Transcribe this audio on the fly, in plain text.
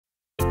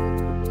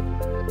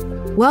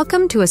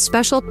Welcome to a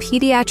special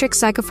Pediatric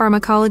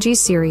Psychopharmacology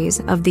series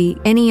of the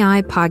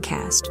NEI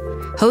podcast,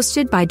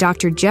 hosted by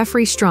Dr.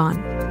 Jeffrey Strawn.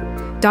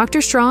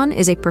 Dr. Strawn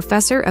is a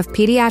professor of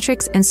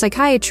pediatrics and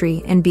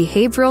psychiatry and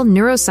behavioral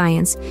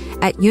neuroscience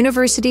at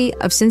University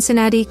of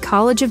Cincinnati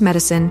College of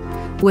Medicine,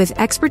 with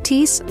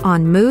expertise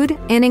on mood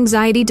and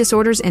anxiety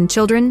disorders in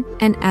children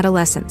and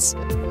adolescents.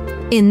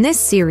 In this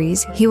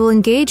series, he will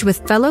engage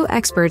with fellow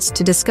experts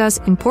to discuss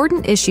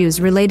important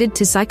issues related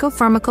to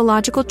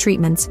psychopharmacological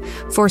treatments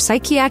for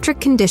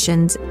psychiatric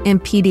conditions in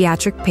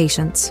pediatric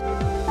patients.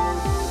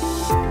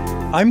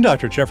 I'm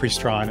Dr. Jeffrey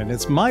Strawn, and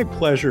it's my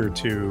pleasure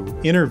to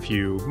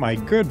interview my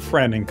good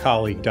friend and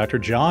colleague, Dr.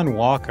 John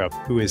Walkup,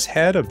 who is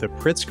head of the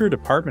Pritzker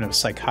Department of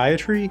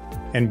Psychiatry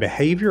and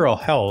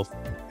Behavioral Health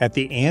at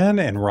the Ann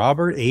and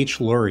Robert H.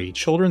 Lurie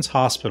Children's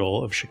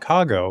Hospital of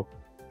Chicago,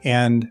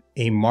 and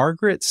a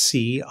Margaret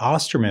C.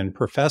 Osterman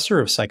Professor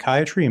of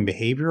Psychiatry and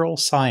Behavioral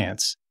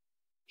Science.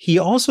 He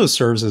also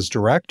serves as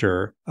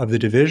director of the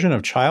Division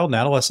of Child and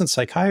Adolescent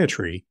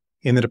Psychiatry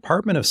in the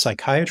Department of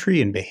Psychiatry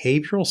and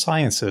Behavioral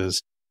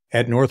Sciences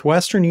at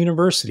Northwestern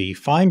University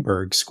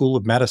Feinberg School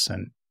of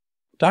Medicine.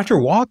 Dr.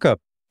 Walkup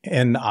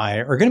and I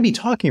are going to be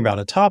talking about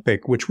a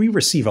topic which we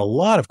receive a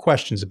lot of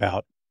questions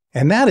about,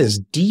 and that is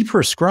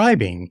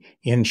deprescribing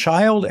in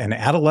child and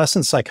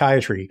adolescent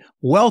psychiatry.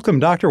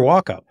 Welcome, Dr.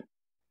 Walkup.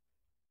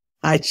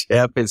 Hi,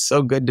 Jeff. It's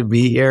so good to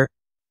be here.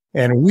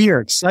 And we are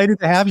excited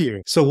to have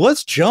you. So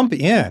let's jump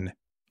in.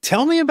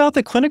 Tell me about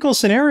the clinical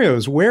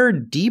scenarios where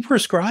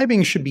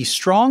deprescribing should be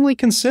strongly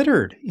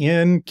considered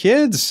in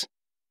kids.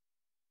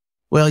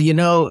 Well, you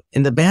know,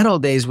 in the bad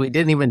old days, we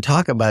didn't even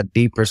talk about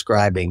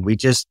deprescribing. We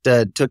just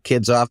took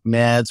kids off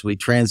meds. We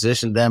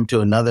transitioned them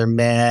to another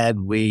med.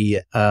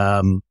 We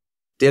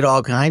did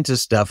all kinds of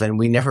stuff, and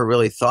we never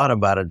really thought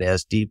about it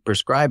as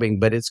deprescribing.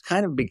 But it's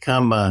kind of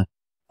become a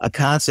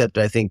concept,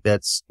 I think,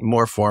 that's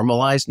more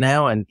formalized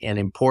now and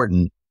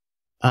important.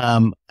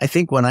 I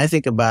think when I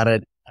think about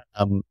it,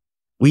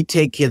 we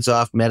take kids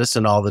off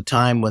medicine all the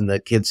time when the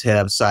kids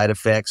have side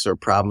effects or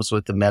problems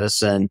with the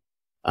medicine,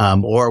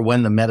 or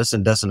when the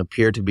medicine doesn't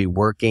appear to be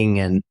working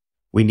and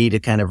we need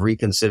to kind of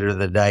reconsider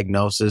the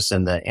diagnosis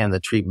and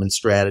the treatment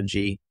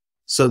strategy.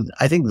 So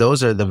I think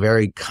those are the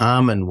very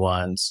common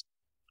ones.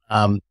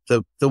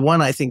 The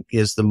one I think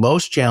is the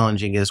most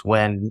challenging is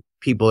when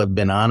people have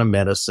been on a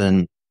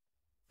medicine,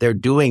 they're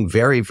doing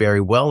very,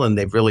 very well, and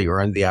they've really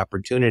earned the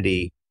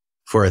opportunity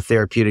for a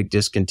therapeutic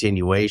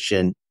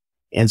discontinuation.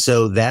 And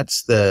so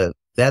that's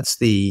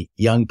the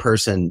young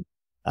person,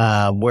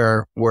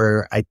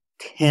 where I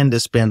tend to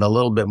spend a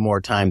little bit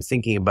more time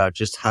thinking about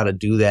just how to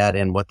do that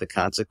and what the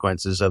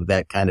consequences of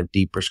that kind of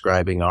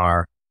deprescribing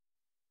are.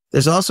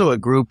 There's also a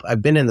group,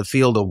 I've been in the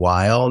field a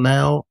while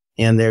now,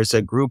 and there's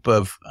a group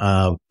of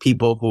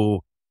people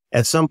who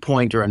at some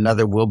point or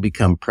another will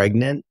become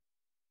pregnant.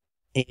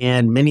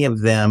 And many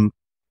of them,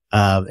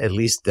 at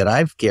least that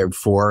I've cared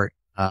for,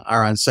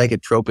 are on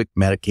psychotropic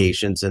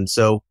medications. And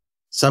so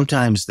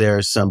sometimes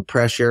there's some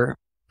pressure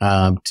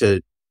to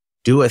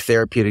do a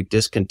therapeutic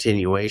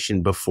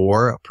discontinuation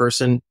before a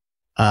person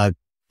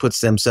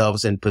puts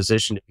themselves in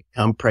position to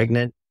become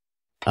pregnant,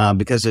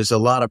 because there's a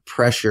lot of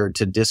pressure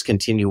to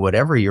discontinue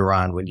whatever you're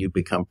on when you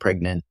become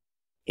pregnant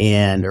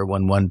or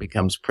when one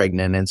becomes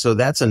pregnant. And so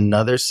that's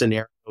another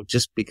scenario,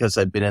 just because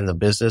I've been in the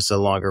business a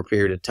longer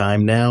period of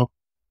time now,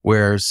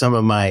 where some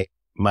of my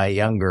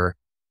younger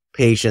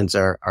patients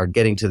are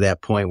getting to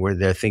that point where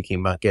they're thinking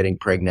about getting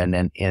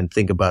pregnant and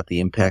think about the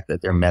impact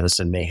that their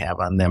medicine may have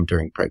on them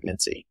during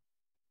pregnancy.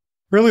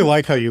 Really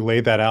like how you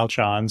laid that out,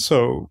 John.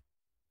 So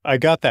I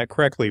got that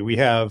correctly. We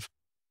have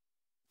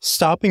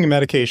stopping a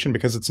medication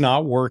because it's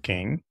not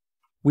working.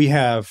 We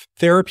have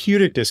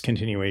therapeutic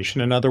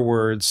discontinuation. In other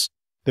words,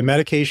 the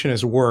medication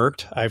has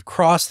worked. I've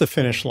crossed the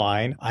finish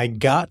line. I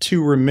got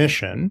to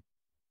remission.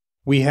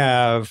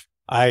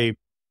 I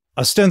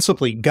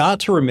ostensibly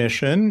got to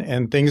remission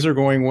and things are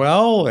going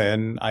well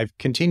and I've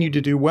continued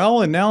to do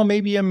well. And now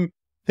maybe I'm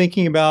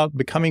thinking about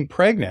becoming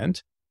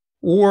pregnant.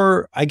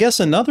 Or I guess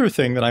another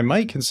thing that I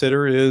might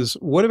consider is,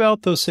 what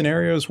about those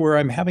scenarios where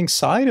I'm having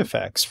side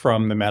effects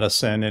from the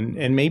medicine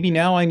and maybe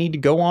now I need to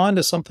go on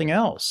to something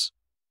else?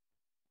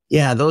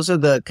 Yeah, those are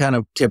the kind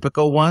of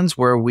typical ones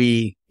where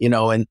we,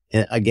 and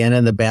again,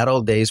 in the bad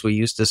old days, we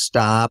used to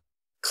stop,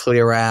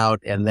 clear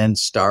out, and then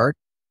start.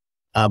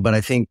 But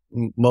I think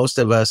most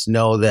of us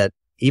know that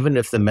even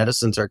if the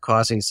medicines are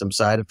causing some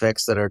side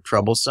effects that are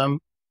troublesome,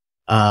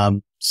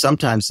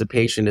 sometimes the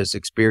patient has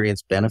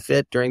experienced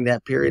benefit during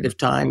that period of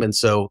time. And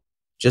so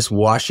just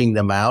washing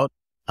them out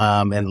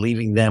and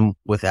leaving them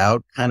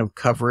without kind of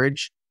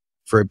coverage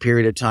for a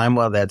period of time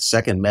while that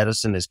second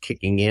medicine is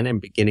kicking in and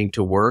beginning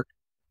to work,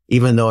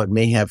 even though it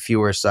may have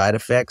fewer side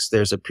effects,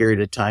 there's a period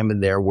of time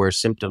in there where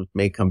symptoms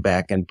may come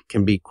back and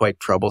can be quite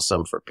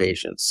troublesome for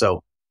patients.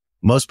 So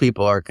most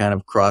people are kind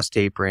of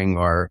cross-tapering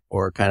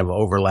or kind of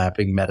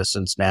overlapping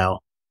medicines now,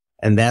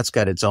 and that's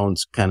got its own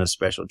kind of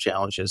special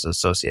challenges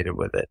associated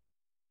with it.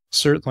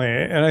 Certainly.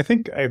 And I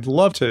think I'd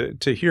love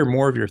to hear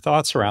more of your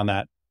thoughts around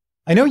that.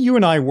 I know you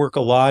and I work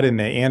a lot in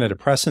the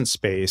antidepressant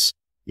space.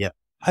 Yeah.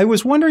 I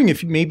was wondering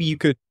if maybe you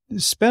could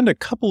spend a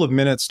couple of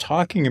minutes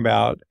talking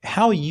about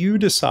how you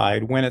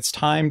decide when it's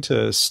time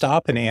to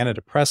stop an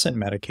antidepressant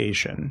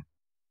medication.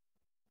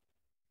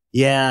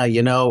 Yeah,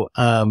 you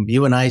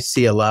and I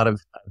see a lot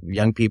of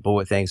young people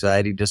with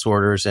anxiety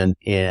disorders and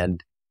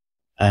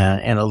a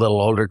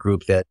little older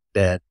group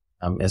that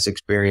has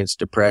experienced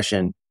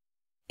depression.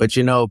 But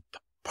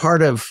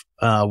part of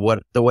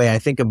the way I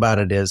think about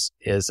it is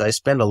I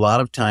spend a lot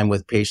of time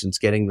with patients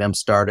getting them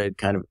started,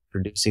 kind of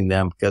introducing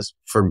them, because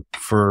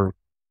for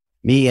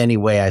me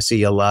anyway, I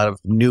see a lot of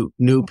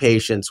new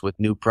patients with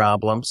new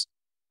problems.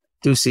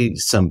 Do see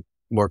some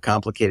more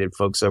complicated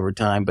folks over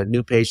time, but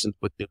new patients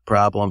with new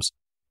problems.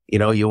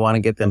 You want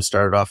to get them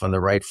started off on the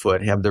right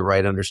foot, have the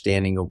right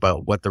understanding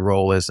about what the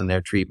role is in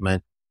their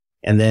treatment,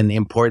 and then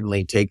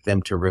importantly, take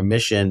them to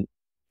remission,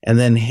 and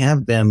then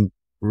have them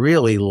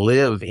really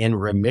live in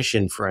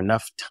remission for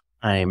enough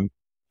time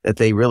that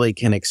they really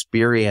can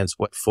experience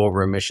what full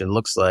remission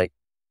looks like.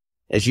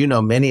 As you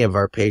know, many of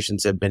our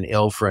patients have been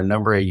ill for a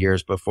number of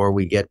years before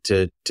we get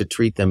to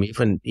treat them.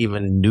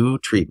 Even new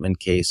treatment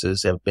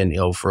cases have been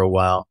ill for a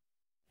while.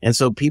 And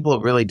so people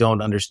really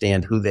don't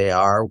understand who they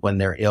are when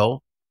they're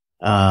ill.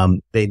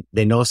 They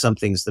know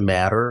something's the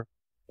matter.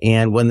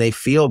 And when they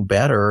feel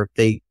better,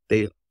 they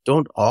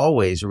don't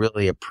always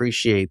really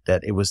appreciate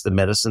that it was the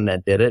medicine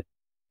that did it,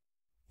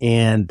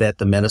 and that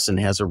the medicine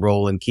has a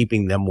role in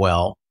keeping them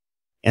well.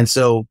 And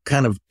so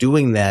kind of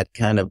doing that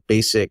kind of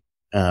basic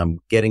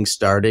getting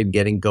started,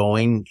 getting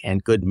going,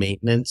 and good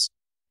maintenance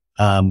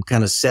kind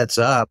of sets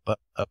up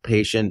a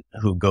patient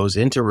who goes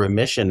into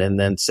remission, and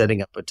then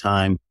setting up a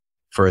time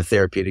for a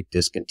therapeutic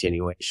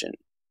discontinuation.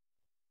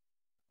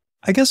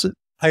 I guess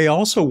I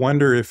also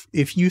wonder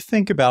if you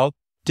think about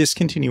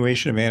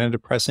discontinuation of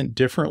antidepressant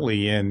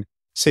differently in,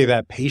 say,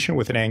 that patient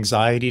with an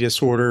anxiety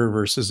disorder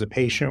versus a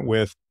patient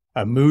with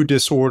a mood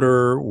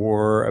disorder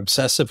or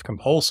obsessive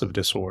compulsive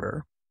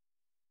disorder.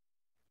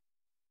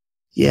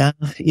 Yeah,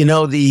 I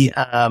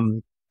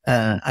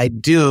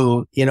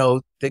do.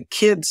 The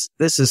kids,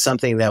 this is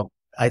something that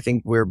I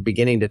think we're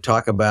beginning to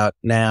talk about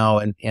now,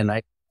 and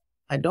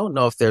I don't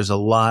know if there's a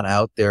lot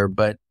out there,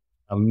 but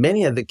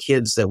many of the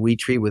kids that we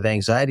treat with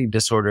anxiety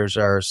disorders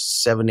are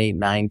 7, 8,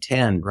 9,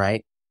 10,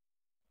 right?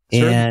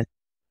 Sure. And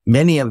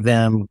many of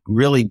them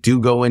really do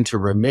go into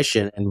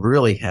remission and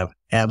really have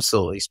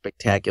absolutely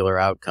spectacular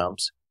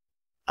outcomes.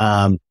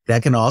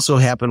 That can also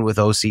happen with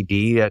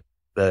OCD.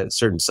 The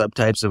certain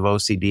subtypes of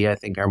OCD, I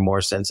think, are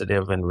more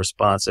sensitive and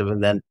responsive.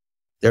 And then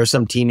there are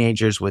some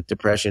teenagers with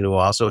depression who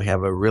also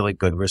have a really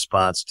good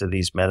response to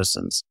these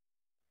medicines.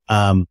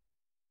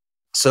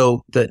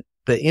 So the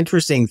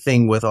interesting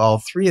thing with all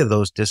three of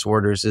those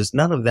disorders is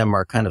none of them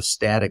are kind of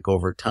static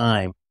over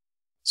time.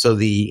 So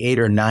the 8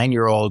 or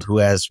 9-year-old who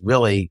has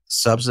really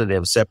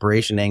substantive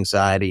separation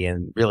anxiety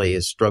and really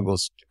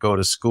struggles to go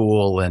to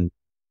school and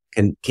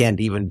can't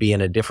even be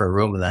in a different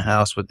room in the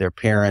house with their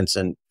parents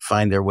and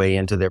find their way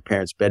into their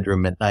parents'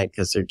 bedroom at night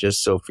because they're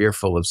just so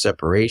fearful of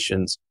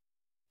separations.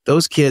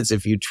 Those kids,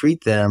 if you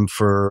treat them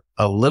for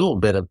a little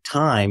bit of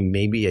time,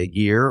 maybe a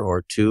year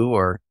or two,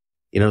 or,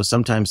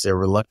 sometimes they're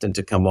reluctant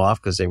to come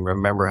off because they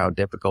remember how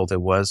difficult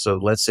it was. So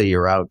let's say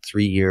you're out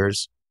 3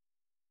 years.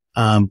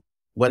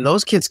 When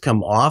those kids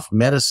come off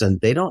medicine,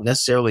 they don't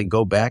necessarily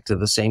go back to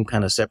the same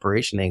kind of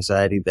separation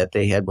anxiety that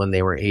they had when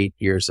they were 8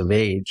 years of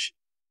age.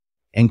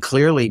 And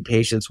clearly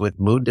patients with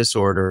mood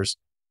disorders,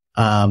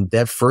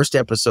 that first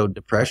episode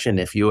depression,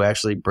 if you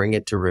actually bring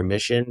it to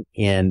remission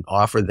and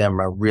offer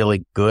them a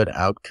really good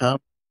outcome,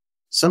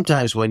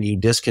 sometimes when you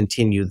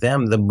discontinue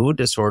them, the mood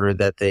disorder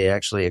that they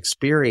actually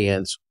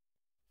experience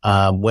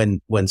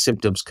when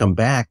symptoms come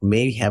back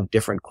may have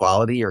different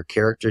quality or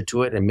character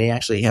to it and may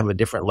actually have a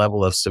different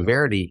level of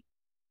severity.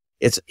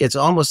 It's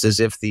almost as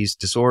if these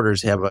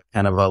disorders have a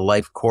kind of a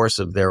life course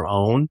of their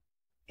own,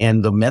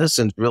 and the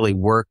medicines really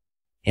work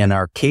and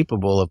are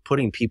capable of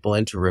putting people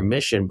into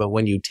remission. But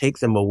when you take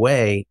them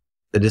away,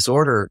 the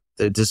disorder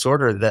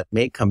that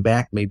may come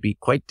back may be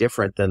quite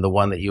different than the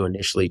one that you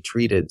initially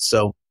treated.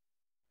 So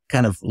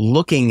kind of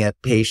looking at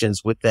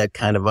patients with that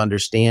kind of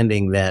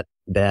understanding that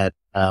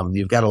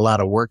you've got a lot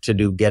of work to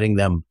do getting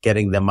them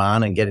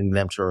on and getting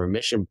them to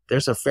remission.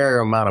 There's a fair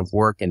amount of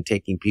work in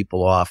taking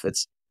people off.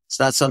 It's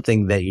not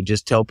something that you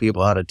just tell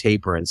people how to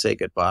taper and say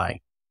goodbye.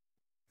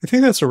 I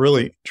think that's a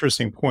really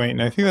interesting point.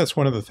 And I think that's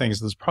one of the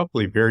things that's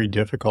probably very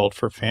difficult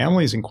for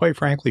families and quite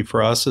frankly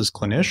for us as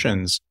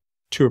clinicians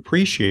to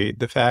appreciate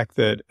the fact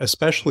that,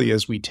 especially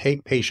as we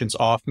take patients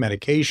off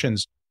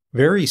medications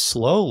very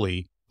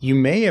slowly, you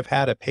may have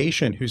had a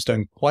patient who's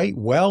done quite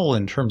well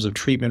in terms of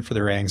treatment for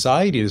their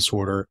anxiety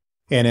disorder.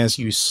 And as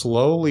you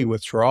slowly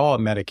withdraw a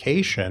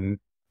medication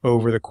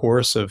over the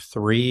course of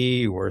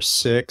 3 or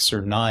 6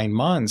 or 9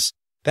 months,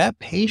 that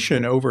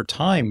patient over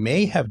time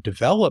may have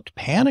developed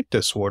panic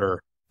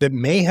disorder that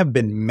may have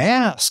been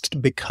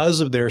masked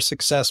because of their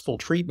successful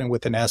treatment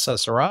with an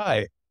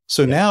SSRI.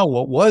 So now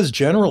what was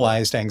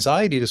generalized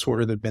anxiety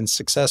disorder that had been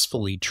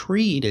successfully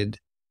treated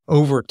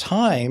over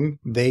time,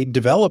 they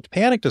developed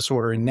panic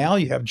disorder. And now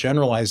you have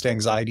generalized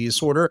anxiety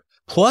disorder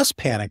plus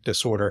panic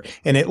disorder.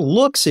 And it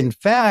looks, in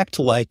fact,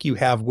 like you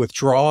have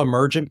withdrawal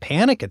emergent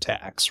panic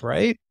attacks,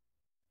 right?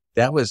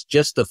 That was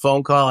just the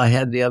phone call I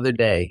had the other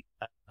day.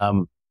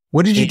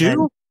 What did you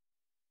do?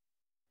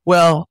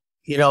 Well,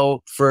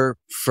 without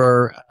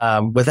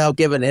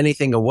giving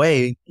anything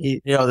away,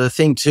 the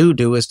thing to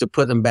do is to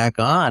put them back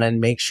on and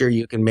make sure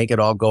you can make it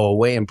all go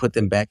away and put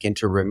them back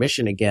into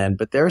remission again.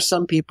 But there are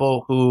some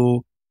people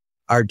who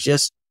are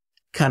just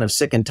kind of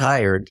sick and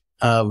tired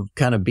of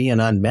kind of being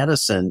on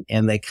medicine,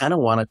 and they kind of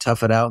want to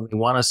tough it out and they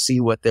want to see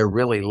what they're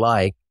really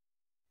like.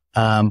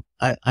 I'm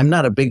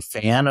not a big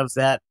fan of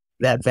that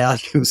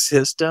value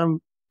system,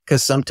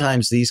 because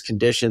sometimes these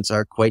conditions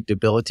are quite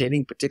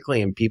debilitating,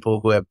 particularly in people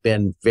who have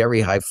been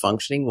very high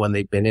functioning when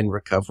they've been in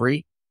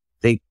recovery.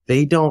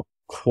 They don't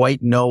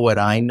quite know what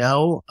I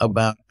know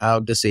about how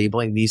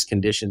disabling these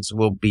conditions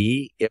will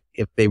be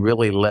if they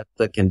really let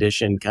the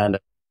condition kind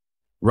of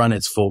run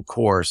its full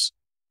course.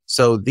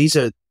 So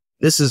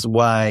this is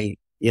why,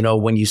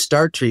 when you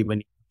start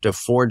treatment, to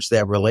forge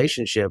that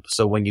relationship.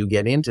 So when you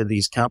get into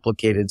these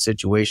complicated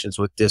situations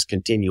with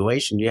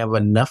discontinuation, you have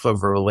enough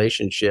of a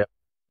relationship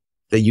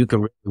that you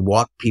can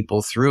walk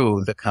people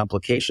through the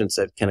complications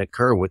that can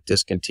occur with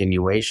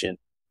discontinuation.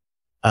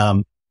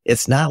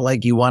 It's not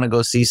like you want to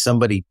go see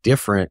somebody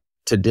different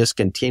to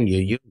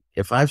discontinue.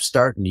 If I'm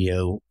starting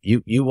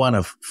you want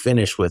to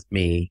finish with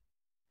me.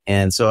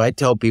 And so I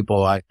tell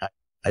people I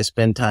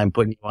spend time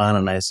putting you on,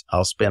 and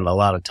I'll spend a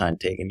lot of time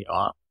taking you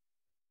off.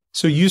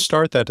 So you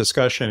start that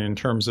discussion in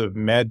terms of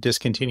med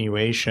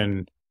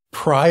discontinuation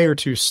prior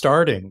to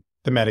starting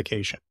the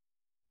medication.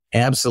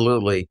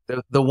 Absolutely.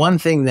 The one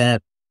thing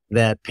that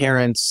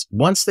parents,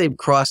 once they've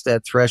crossed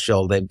that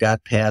threshold, they've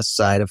got past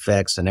side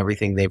effects and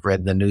everything they've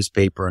read in the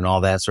newspaper and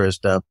all that sort of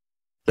stuff.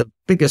 The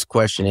biggest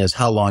question is,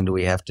 how long do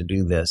we have to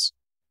do this?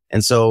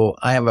 And so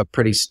I have a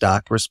pretty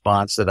stock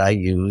response that I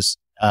use.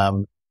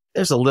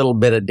 There's a little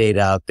bit of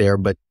data out there,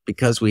 but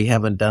because we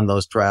haven't done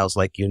those trials,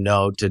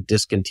 to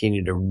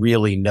discontinue, to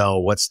really know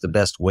what's the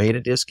best way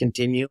to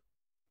discontinue,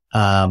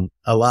 a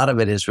lot of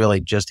it is really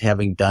just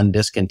having done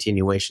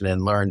discontinuation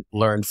and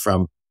learned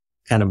from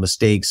kind of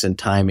mistakes and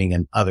timing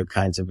and other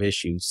kinds of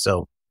issues.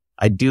 So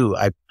I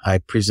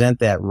present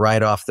that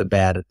right off the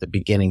bat at the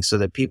beginning so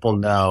that people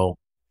know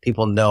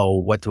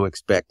what to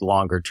expect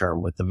longer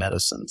term with the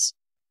medicines.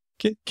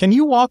 Can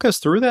you walk us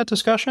through that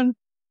discussion?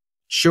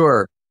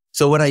 Sure.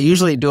 So what I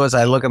usually do is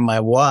I look at my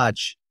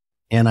watch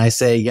and I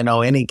say,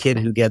 any kid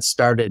who gets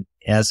started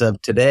as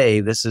of today,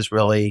 this is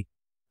really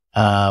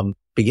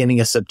beginning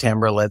of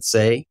September, let's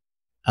say,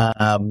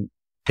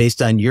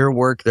 based on your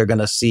work, they're going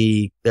to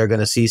see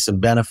some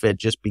benefit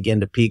just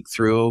begin to peek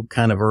through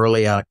kind of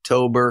early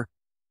October.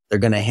 They're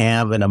going to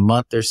have in a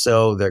month or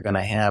so, they're going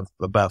to have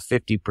about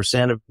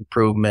 50% of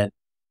improvement.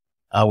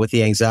 With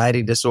the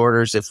anxiety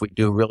disorders, if we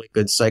do really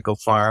good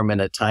psychopharm in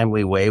a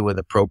timely way with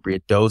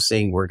appropriate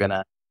dosing, we're going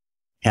to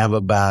have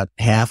about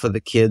half of the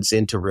kids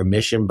into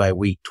remission by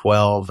week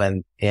 12,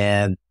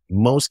 and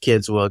most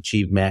kids will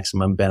achieve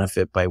maximum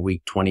benefit by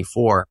week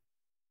 24.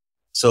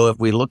 So if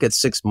we look at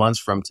 6 months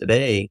from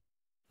today,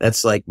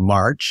 that's like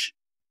March.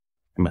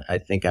 I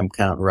think I'm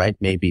counting right,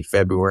 maybe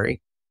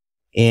February.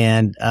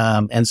 And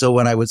so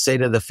what I would say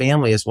to the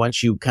family is,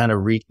 once you kind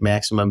of reach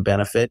maximum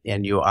benefit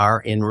and you are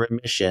in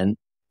remission,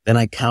 then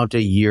I count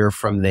a year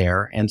from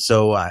there. And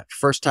so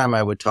first time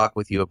I would talk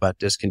with you about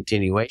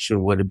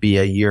discontinuation would be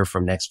a year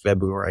from next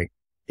February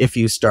if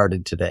you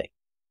started today.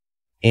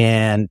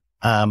 And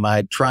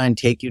I'd try and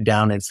take you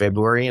down in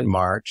February and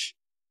March.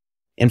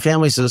 And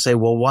families will say,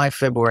 well, why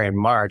February and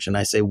March? And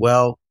I say,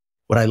 well,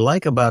 what I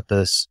like about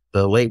the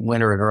late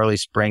winter and early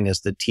spring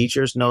is the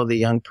teachers know the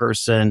young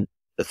person,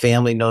 the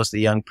family knows the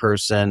young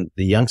person,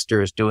 the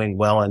youngster is doing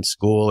well in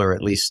school or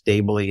at least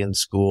stably in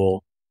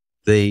school.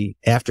 The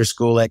after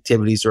school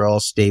activities are all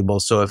stable.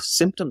 So if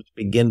symptoms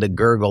begin to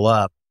gurgle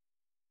up,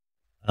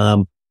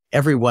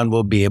 everyone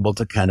will be able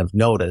to kind of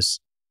notice.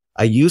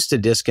 I used to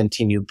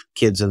discontinue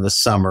kids in the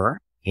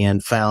summer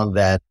and found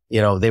that,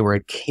 they were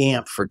at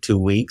camp for 2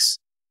 weeks,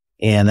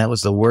 and that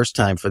was the worst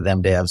time for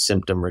them to have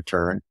symptom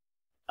return.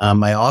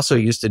 I also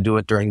used to do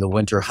it during the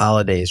winter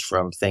holidays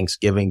from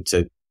Thanksgiving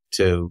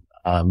to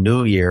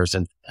New Year's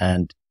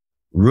and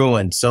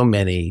ruined so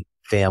many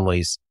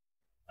families'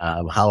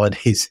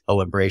 holiday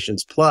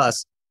celebrations.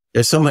 Plus,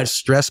 there's so much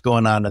stress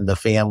going on in the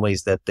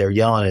families that they're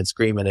yelling and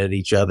screaming at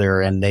each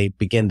other, and they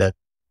begin to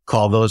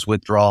call those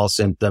withdrawal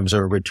symptoms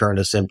or return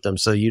to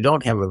symptoms. So you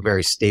don't have a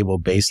very stable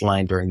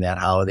baseline during that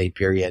holiday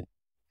period.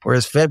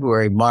 Whereas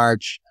February,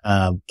 March,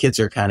 kids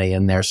are kind of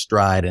in their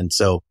stride. And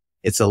so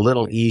it's a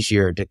little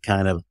easier to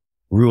kind of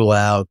rule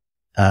out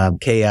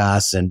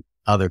chaos and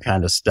other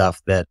kind of stuff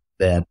that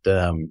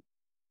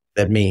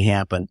may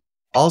happen.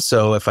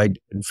 Also, if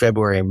in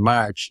February and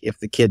March, if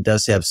the kid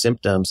does have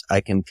symptoms,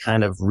 I can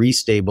kind of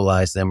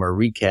restabilize them or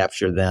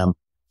recapture them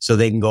so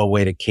they can go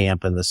away to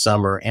camp in the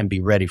summer and be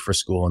ready for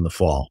school in the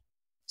fall.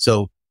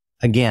 So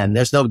again,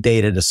 there's no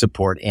data to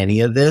support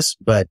any of this,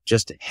 but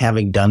just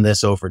having done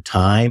this over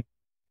time,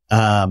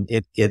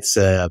 it's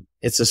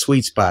a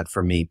sweet spot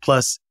for me.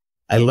 Plus,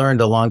 I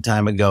learned a long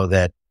time ago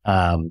that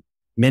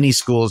many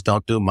schools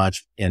don't do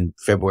much in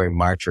February,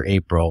 March, or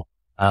April.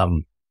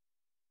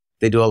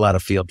 They do a lot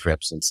of field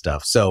trips and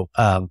stuff. So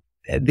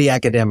the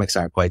academics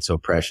aren't quite so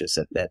precious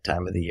at that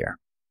time of the year.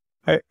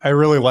 I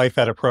really like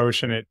that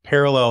approach, and it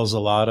parallels a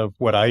lot of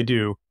what I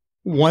do.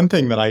 One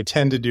thing that I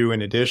tend to do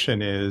in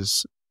addition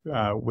is,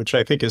 which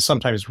I think is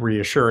sometimes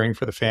reassuring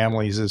for the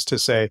families, is to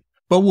say,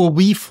 but we'll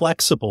be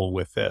flexible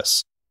with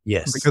this.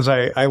 Yes. Because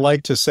I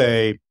like to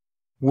say,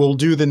 we'll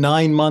do the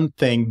 9-month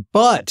thing,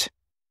 but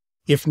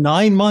if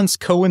 9 months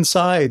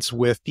coincides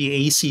with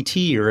the ACT,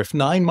 or if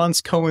 9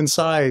 months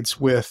coincides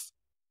with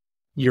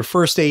your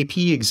first AP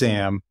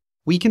exam,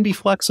 we can be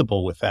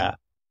flexible with that.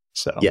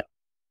 So, yeah.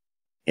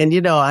 And,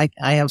 I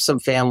have some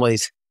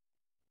families,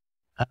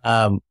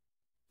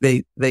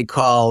 they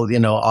call,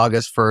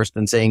 August 1st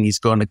and saying he's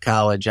going to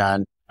college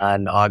on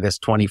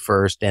August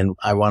 21st. And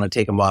I want to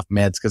take him off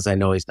meds because I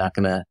know he's not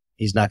going to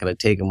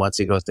take them once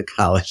he goes to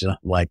college. And I'm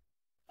like,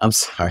 I'm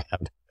sorry,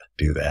 I'm not going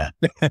to do that.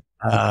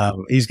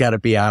 He's got to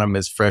be on him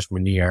his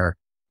freshman year.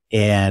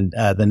 And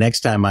the next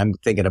time I'm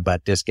thinking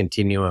about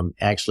discontinuing him,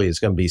 actually, it's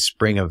going to be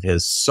spring of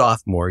his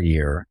sophomore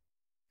year,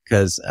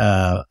 because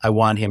I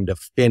want him to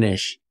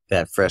finish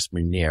that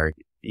freshman year.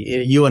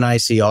 You and I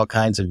see all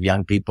kinds of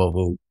young people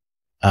who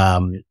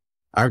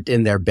aren't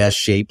in their best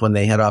shape when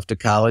they head off to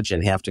college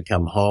and have to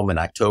come home in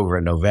October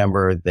and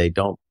November. They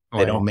don't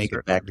make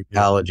it back to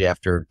college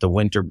after the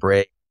winter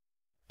break.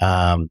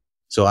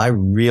 So I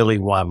really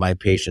want my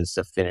patients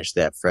to finish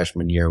that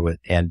freshman year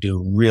and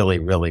do really,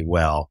 really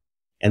well.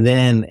 And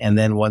then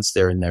once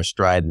they're in their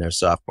stride in their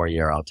sophomore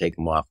year, I'll take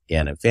them off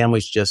again. And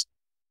families just,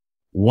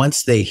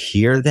 once they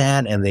hear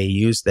that and they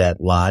use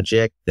that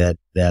logic that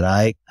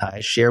I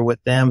share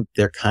with them,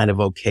 they're kind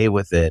of okay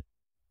with it.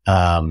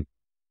 But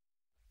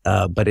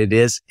it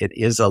is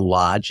a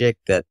logic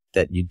that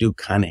you do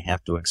kind of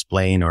have to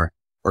explain or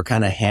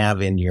kind of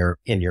have in your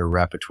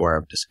repertoire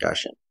of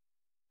discussion.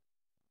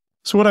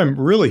 So what I'm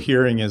really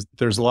hearing is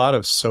there's a lot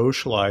of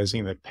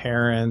socializing the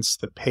parents,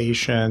 the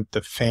patient,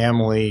 the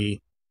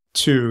family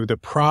to the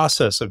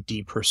process of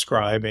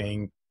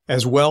deprescribing,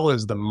 as well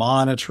as the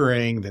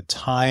monitoring, the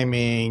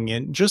timing,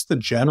 and just the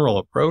general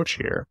approach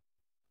here.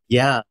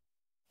 Yeah.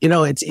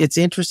 It's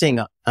interesting.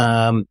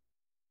 I've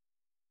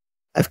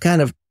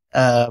kind of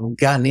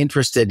gotten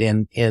interested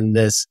in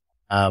this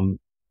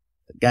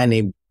guy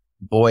named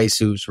Boyce,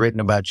 who's written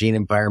about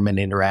gene-environment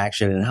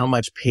interaction and how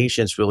much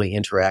patients really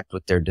interact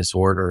with their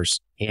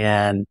disorders.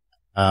 And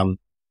I'm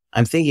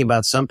thinking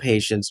about some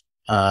patients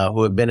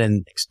who have been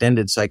in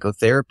extended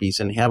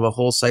psychotherapies and have a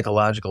whole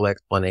psychological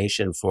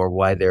explanation for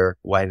why they're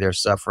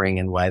suffering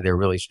and why they're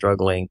really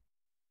struggling.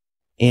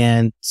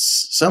 And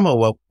some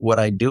of what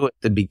I do at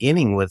the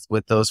beginning with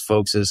those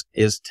folks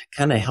is to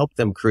kind of help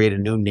them create a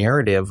new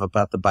narrative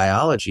about the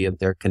biology of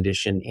their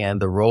condition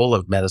and the role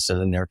of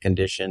medicine in their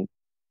condition.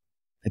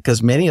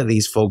 Because many of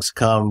these folks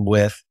come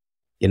with,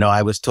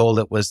 I was told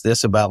it was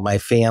this about my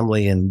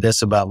family and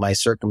this about my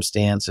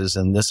circumstances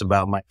and this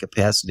about my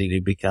capacity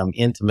to become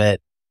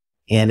intimate.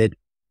 And it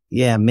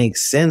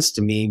makes sense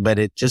to me, but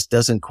it just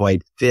doesn't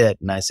quite fit.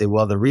 And I say,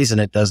 well, the reason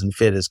it doesn't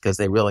fit is because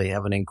they really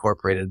haven't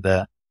incorporated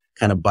the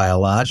kind of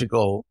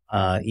biological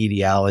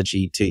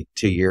etiology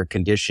to your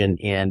condition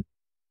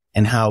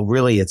and how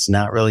really it's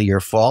not really your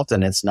fault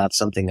and it's not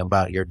something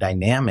about your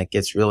dynamic.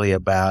 It's really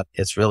about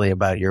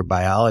your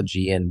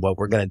biology. And what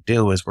we're going to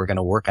do is we're going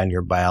to work on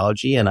your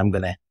biology, and I'm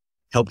going to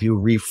help you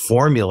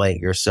reformulate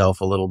yourself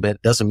a little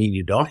bit. Doesn't mean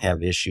you don't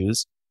have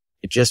issues.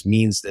 It just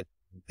means that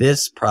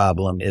this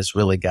problem has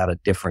really got a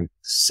different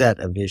set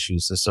of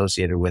issues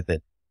associated with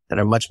it that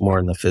are much more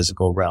in the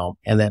physical realm,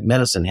 and that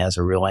medicine has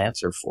a real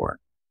answer for it.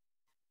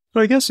 So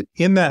I guess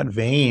in that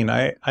vein,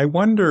 I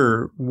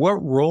wonder,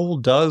 what role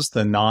does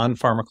the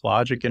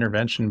non-pharmacologic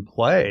intervention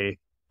play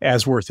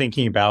as we're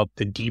thinking about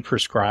the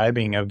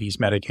deprescribing of these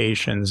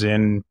medications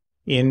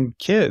in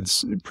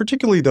kids,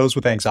 particularly those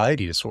with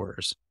anxiety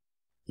disorders?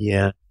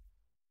 Yeah.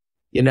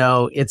 It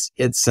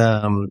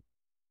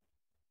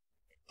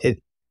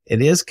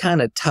is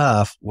kind of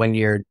tough when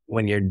you're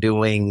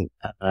doing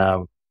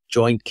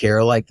joint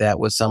care like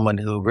that with someone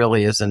who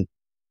really isn't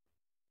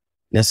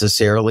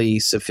necessarily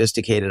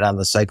sophisticated on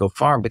the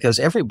psychopharm, because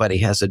everybody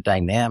has a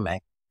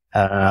dynamic.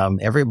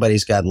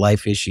 Everybody's got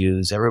life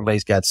issues.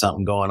 Everybody's got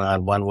something going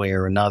on one way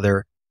or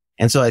another.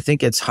 And so I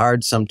think it's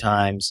hard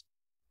sometimes,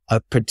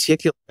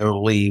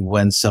 particularly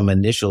when some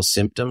initial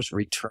symptoms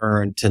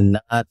return,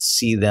 to not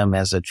see them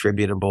as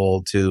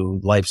attributable to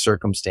life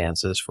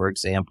circumstances, for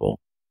example,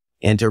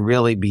 and to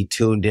really be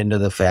tuned into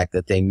the fact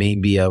that they may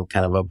be a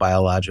kind of a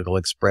biological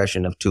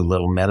expression of too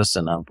little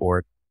medicine on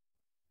board.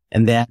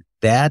 And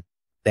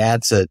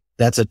that's a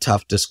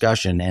tough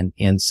discussion.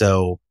 And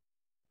so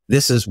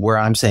this is where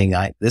I'm saying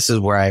this is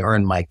where I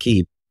earn my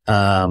keep,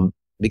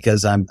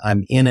 because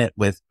I'm in it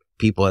with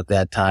people at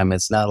that time.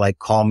 It's not like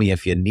call me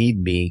if you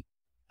need me.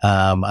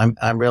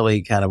 I'm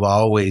really kind of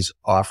always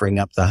offering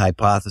up the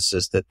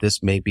hypothesis that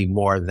this may be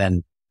more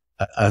than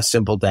a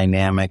simple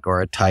dynamic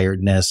or a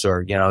tiredness,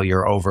 or,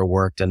 you're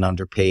overworked and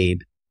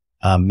underpaid.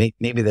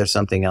 Maybe there's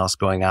something else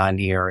going on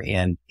here,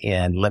 and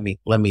let me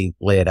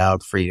lay it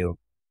out for you.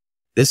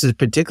 This is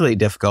particularly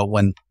difficult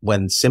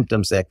when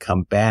symptoms that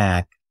come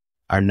back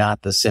are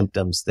not the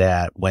symptoms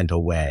that went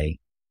away.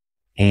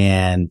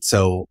 And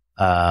so,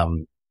 that's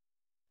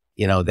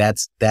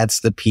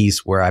the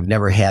piece where I've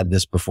never had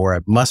this before.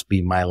 It must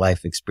be my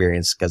life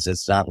experience, because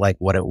it's not like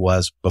what it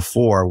was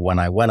before when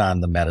I went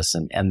on the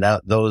medicine. And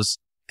those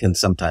can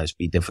sometimes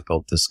be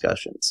difficult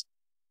discussions.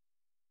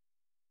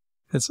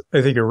 That's,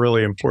 I think, a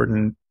really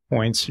important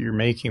points you're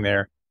making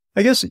there.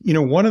 I guess,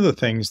 one of the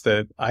things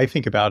that I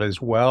think about as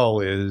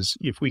well is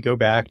if we go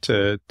back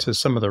to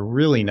some of the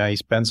really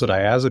nice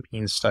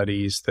benzodiazepine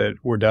studies that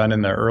were done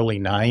in the early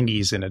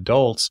 90s in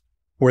adults,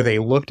 where they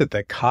looked at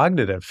the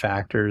cognitive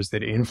factors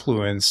that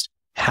influenced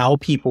how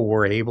people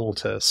were able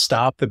to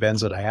stop the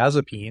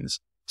benzodiazepines.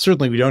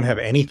 Certainly, we don't have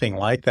anything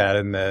like that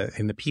in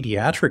the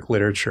pediatric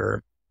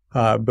literature.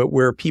 But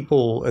where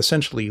people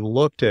essentially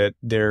looked at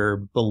their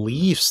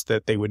beliefs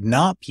that they would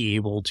not be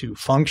able to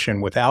function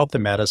without the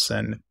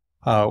medicine,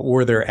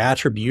 or their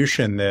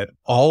attribution that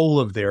all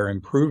of their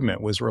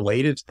improvement was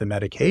related to the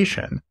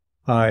medication.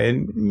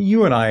 And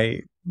you and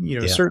I,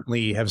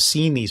 certainly have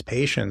seen these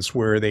patients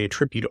where they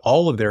attribute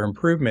all of their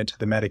improvement to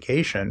the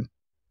medication.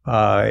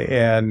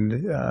 And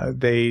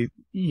they,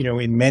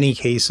 in many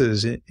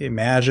cases,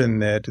 imagine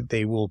that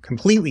they will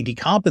completely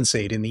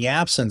decompensate in the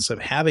absence of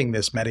having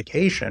this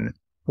medication,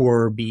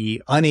 or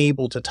be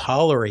unable to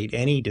tolerate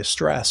any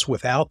distress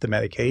without the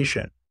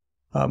medication.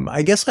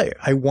 I guess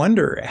I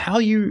wonder how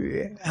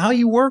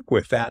you work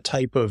with that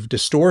type of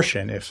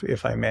distortion,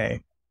 if I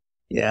may.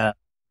 Yeah.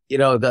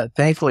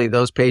 Thankfully,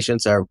 those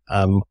patients are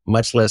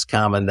much less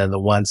common than the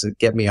ones that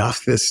get me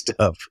off this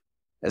stuff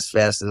as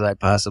fast as I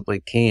possibly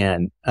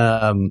can.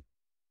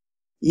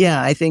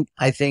 Yeah, I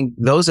think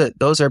those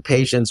are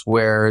patients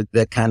where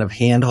the kind of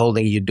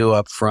hand-holding you do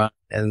up front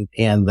and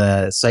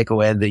the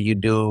psychoed that you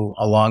do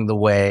along the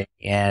way,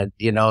 and,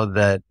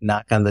 the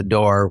knock on the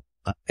door,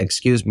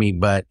 excuse me,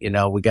 but,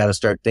 we got to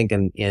start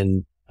thinking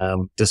in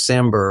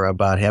December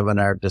about having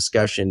our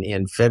discussion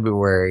in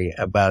February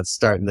about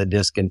starting the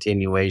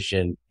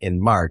discontinuation in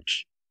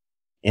March.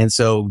 And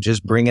so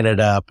just bringing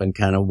it up and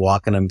kind of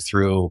walking them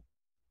through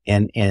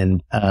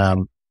and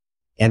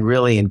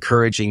really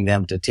encouraging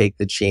them to take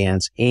the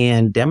chance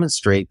and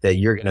demonstrate that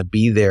you're going to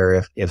be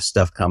there if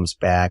stuff comes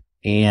back,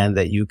 and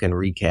that you can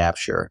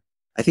recapture.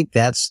 I think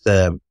that's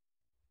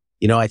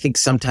I think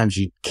sometimes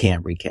you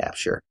can't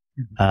recapture.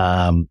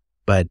 Mm-hmm.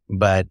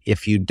 But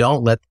if you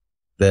don't let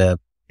the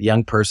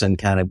young person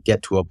kind of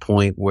get to a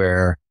point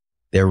where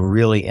they're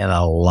really in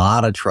a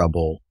lot of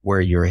trouble,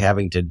 where you're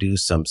having to do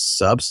some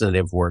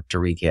substantive work to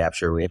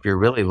recapture, if you're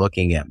really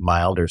looking at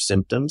milder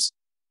symptoms,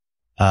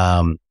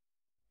 and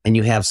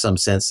you have some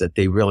sense that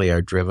they really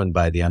are driven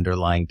by the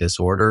underlying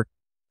disorder,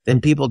 then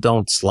people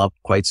don't slump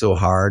quite so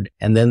hard.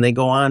 And then they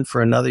go on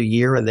for another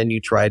year, and then you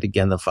try it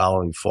again the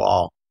following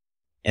fall.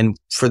 And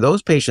for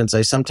those patients,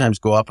 I sometimes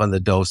go up on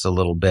the dose a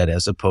little bit,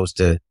 as opposed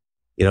to,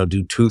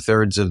 do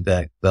 2/3 of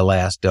the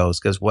last dose.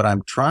 Because what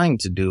I'm trying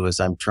to do is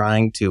I'm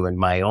trying to, in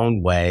my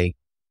own way,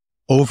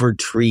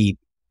 over-treat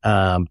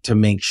to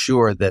make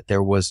sure that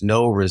there was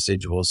no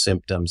residual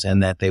symptoms,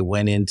 and that they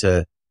went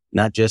into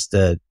not just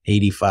a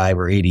 85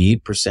 or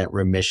 88%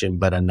 remission,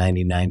 but a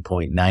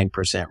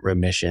 99.9%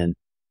 remission,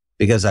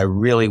 because I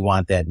really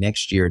want that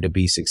next year to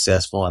be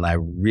successful, and I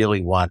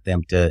really want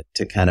them to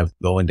kind of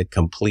go into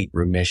complete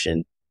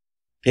remission.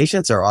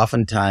 Patients are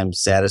oftentimes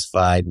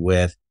satisfied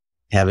with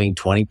having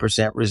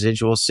 20%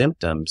 residual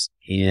symptoms.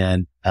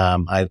 And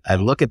I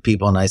look at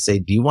people and I say,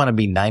 do you want to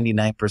be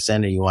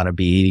 99% or you want to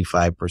be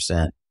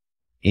 85%?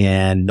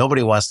 And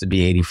nobody wants to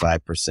be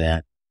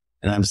 85%.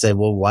 And I'm saying,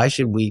 well, why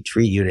should we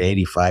treat you to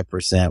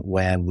 85%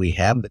 when we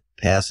have the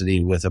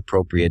capacity with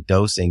appropriate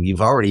dosing?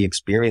 You've already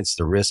experienced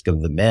the risk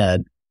of the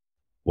med.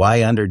 Why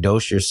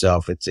underdose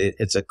yourself?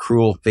 It's a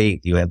cruel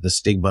fate. You have the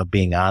stigma of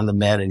being on the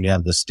med, and you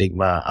have the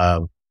stigma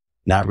of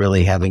not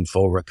really having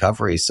full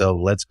recovery. So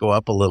let's go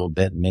up a little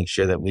bit and make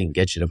sure that we can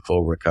get you to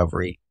full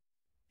recovery.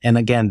 And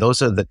again,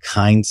 those are the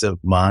kinds of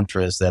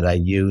mantras that I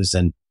use.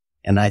 And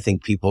I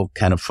think people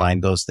kind of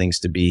find those things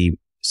to be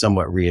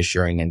somewhat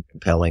reassuring and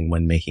compelling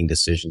when making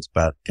decisions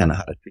about kind of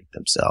how to treat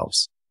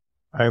themselves.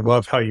 I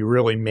love how you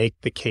really make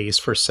the case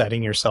for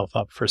setting yourself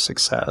up for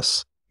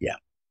success. Yeah.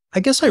 I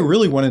guess I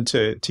really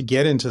wanted to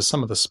get into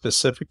some of the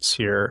specifics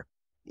here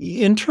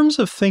in terms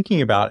of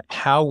thinking about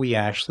how we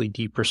actually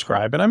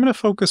deprescribe. And I'm going to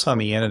focus on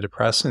the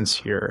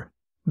antidepressants here.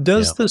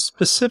 Does the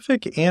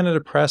specific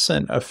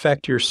antidepressant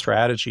affect your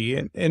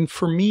strategy? And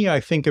for me,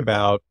 I think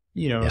about,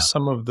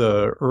 some of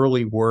the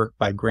early work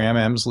by Graham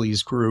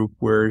Emsley's group,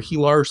 where he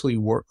largely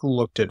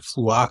looked at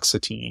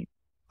fluoxetine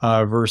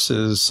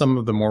versus some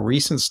of the more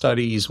recent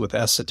studies with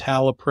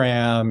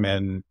escitalopram,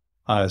 and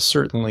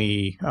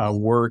certainly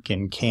work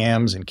in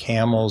CAMs and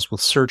CAMELs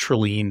with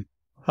sertraline.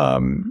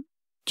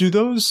 Do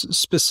those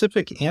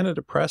specific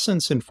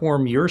antidepressants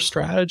inform your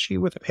strategy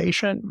with a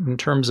patient in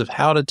terms of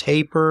how to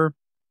taper?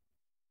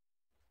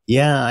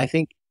 Yeah, I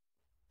think,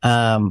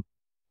 that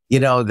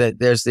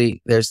there's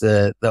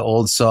the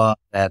old saw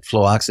that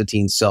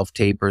fluoxetine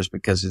self-tapers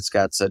because it's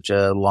got such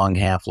a long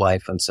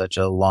half-life and such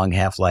a long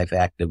half-life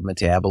active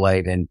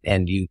metabolite,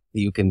 and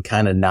you can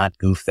kind of not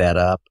goof that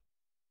up.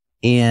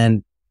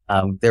 And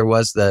there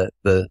was the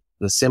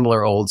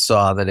similar old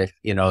saw that if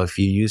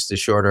you use the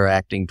shorter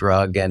acting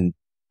drug and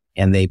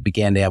they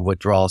began to have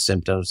withdrawal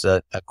symptoms,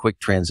 a quick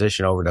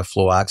transition over to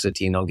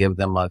fluoxetine will give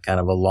them a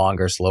kind of a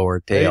longer, slower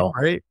tail.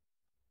 Right.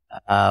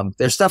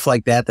 There's stuff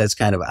like that that's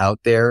kind of out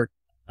there.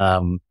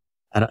 I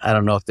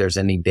don't know if there's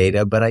any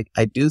data, but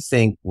I do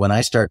think when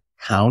I start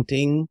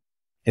counting,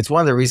 it's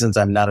one of the reasons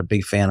I'm not a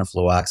big fan of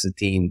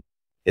fluoxetine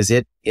is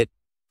it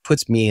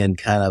puts me in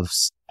kind of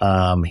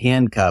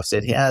handcuffs.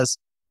 It has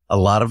a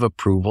lot of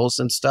approvals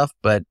and stuff,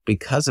 but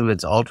because of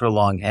its ultra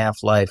long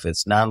half-life,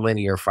 its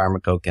nonlinear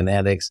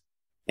pharmacokinetics,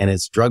 and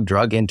its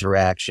drug-drug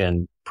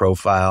interaction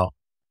profile,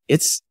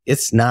 it's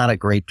not a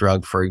great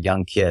drug for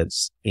young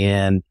kids.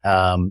 And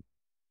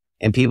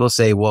people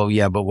say, well,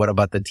 yeah, but what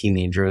about the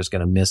teenager who's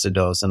going to miss a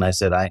dose? And I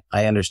said, I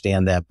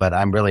understand that, but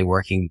I'm really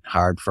working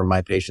hard for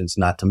my patients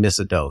not to miss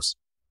a dose.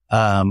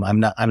 I'm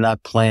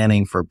not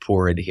planning for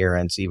poor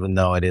adherence, even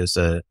though it is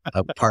a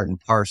part and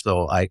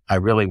parcel. I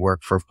really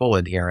work for full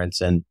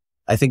adherence. And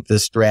I think the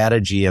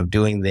strategy of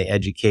doing the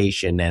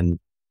education and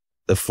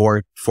the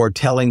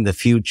foretelling the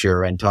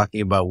future and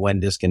talking about when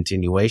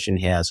discontinuation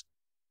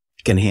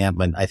can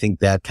happen, I think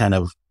that kind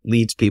of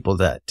leads people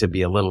to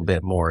be a little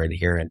bit more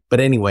adherent. But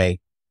anyway,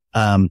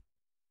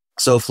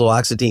 so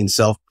fluoxetine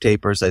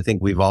self-tapers. I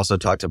think we've also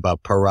talked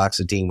about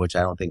paroxetine, which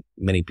I don't think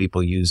many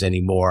people use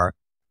anymore.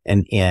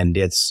 And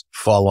it's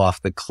fall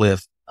off the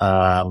cliff,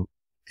 kind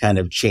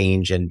of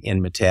change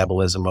in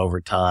metabolism over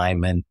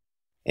time.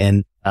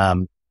 And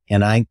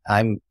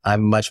I'm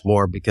much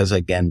more, because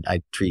again,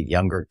 I treat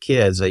younger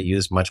kids. I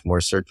use much more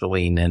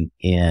sertraline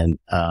and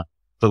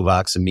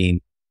fluvoxamine,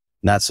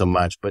 not so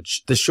much, but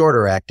the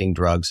shorter acting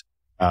drugs,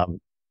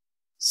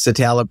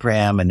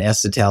 citalopram and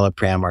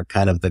escitalopram are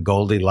kind of the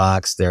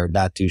Goldilocks. They're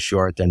not too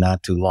short. They're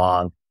not too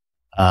long.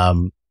 I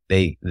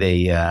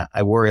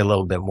worry a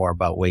little bit more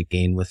about weight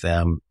gain with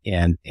them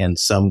and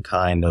some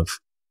kind of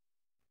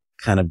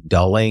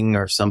dulling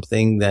or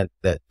something that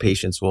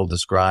patients will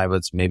describe.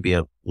 It's maybe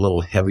a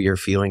little heavier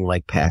feeling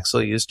like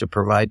Paxil used to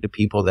provide to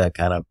people, that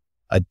kind of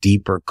a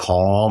deeper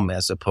calm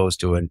as opposed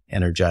to an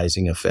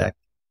energizing effect.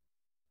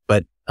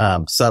 But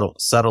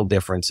subtle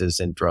differences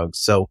in drugs.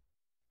 So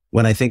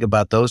when I think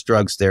about those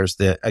drugs, there's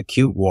the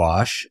acute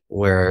wash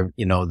where,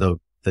 the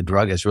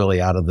drug is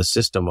really out of the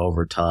system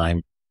over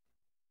time.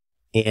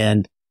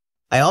 And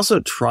I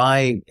also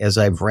try, as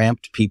I've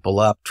ramped people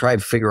up, try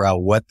to figure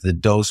out what the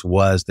dose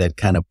was that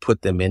kind of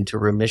put them into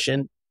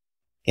remission,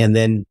 and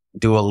then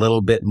do a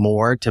little bit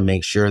more to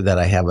make sure that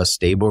I have a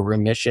stable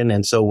remission.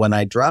 And so when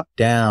I drop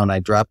down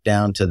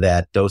to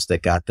that dose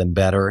that got them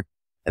better.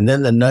 And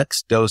then the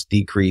next dose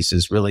decrease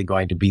is really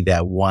going to be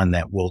that one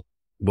that will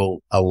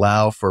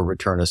allow for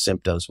return of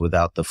symptoms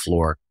without the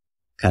floor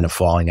kind of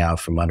falling out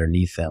from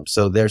underneath them.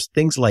 So there's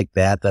things like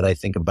that I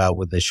think about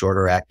with the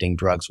shorter acting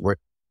drugs where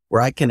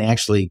I can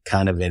actually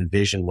kind of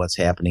envision what's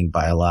happening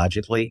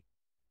biologically.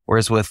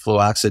 Whereas with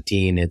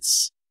fluoxetine, it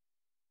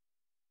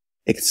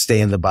can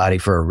stay in the body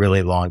for a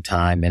really long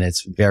time, and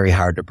it's very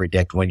hard to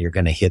predict when you're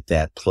going to hit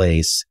that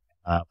place.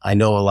 I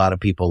know a lot of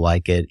people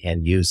like it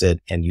and use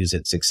it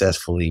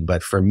successfully.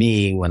 But for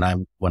me, when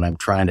I'm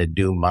trying to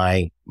do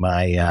my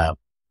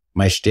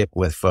shtick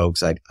with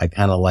folks, I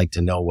kind of like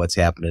to know what's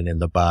happening in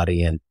the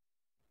body, and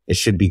it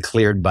should be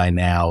cleared by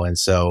now. And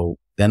so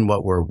then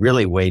what we're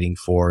really waiting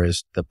for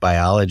is the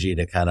biology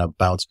to kind of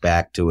bounce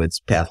back to its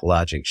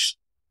pathologic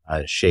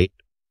shape.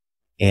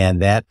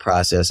 And that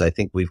process, I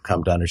think we've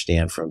come to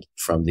understand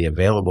from the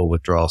available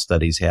withdrawal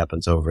studies,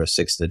 happens over a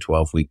 6 to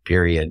 12 week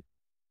period.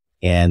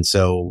 And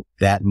so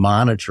that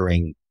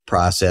monitoring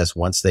process,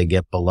 once they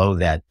get below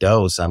that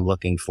dose, I'm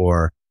looking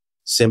for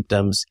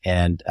symptoms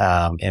and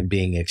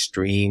being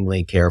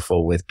extremely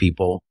careful with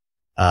people,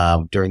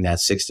 during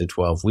that 6 to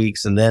 12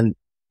 weeks. And then,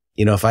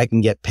 if I can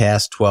get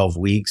past 12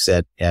 weeks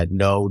at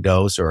no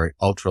dose or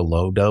ultra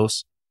low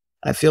dose,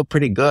 I feel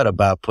pretty good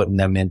about putting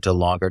them into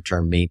longer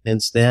term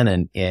maintenance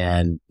then,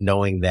 and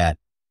knowing that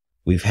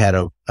we've had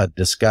a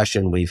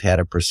discussion, we've had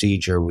a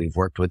procedure, we've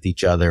worked with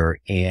each other,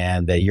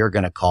 and that you're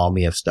going to call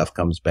me if stuff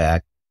comes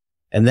back.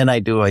 And then I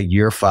do a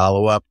year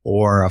follow-up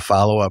or a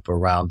follow-up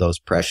around those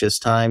precious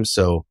times.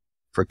 So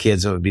for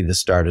kids, it would be the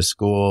start of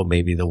school,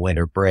 maybe the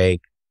winter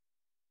break,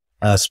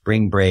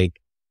 spring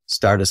break,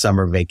 start of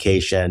summer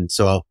vacation.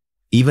 So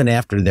even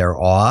after they're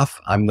off,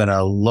 I'm going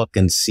to look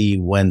and see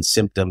when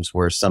symptoms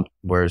were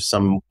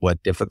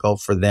somewhat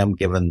difficult for them,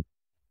 given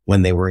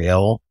when they were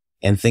ill,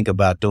 and think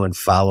about doing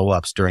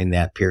follow-ups during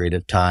that period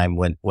of time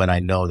when I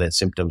know that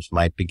symptoms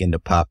might begin to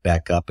pop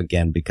back up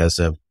again because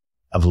of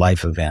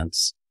life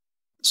events.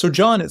 So,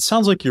 John, it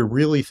sounds like you're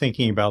really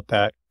thinking about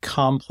that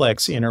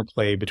complex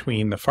interplay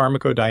between the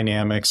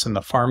pharmacodynamics and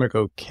the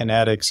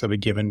pharmacokinetics of a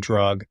given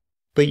drug,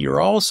 but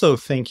you're also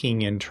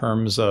thinking in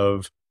terms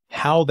of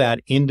how that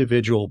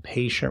individual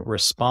patient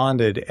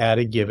responded at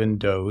a given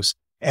dose,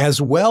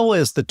 as well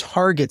as the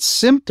target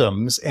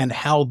symptoms and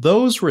how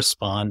those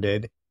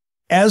responded,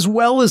 as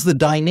well as the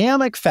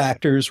dynamic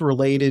factors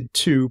related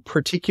to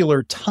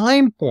particular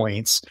time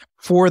points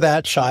for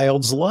that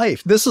child's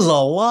life. This is a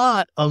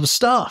lot of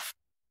stuff.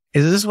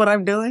 Is this what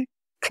I'm doing?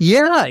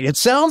 Yeah, it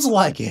sounds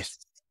like it.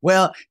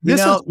 Well,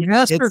 This is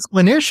master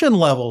clinician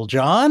level,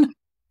 John.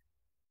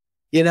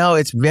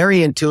 It's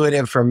very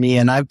intuitive for me,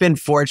 and I've been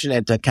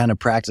fortunate to kind of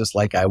practice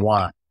like I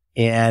want.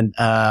 And,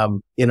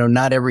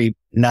 not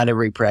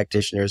every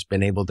practitioner has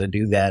been able to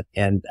do that.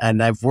 And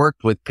I've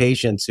worked with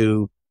patients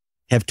who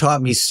have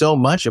taught me so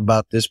much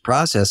about this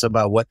process,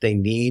 about what they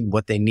need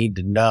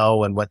to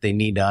know, and what they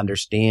need to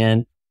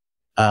understand.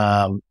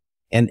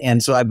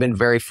 And so I've been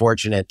very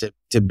fortunate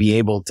to be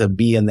able to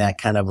be in that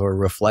kind of a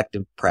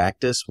reflective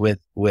practice with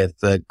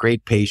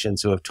great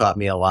patients who have taught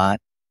me a lot.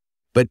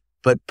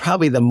 But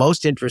probably the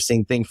most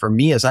interesting thing for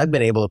me is I've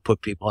been able to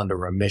put people into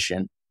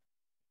remission.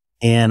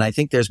 And I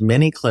think there's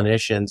many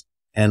clinicians,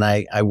 and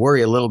I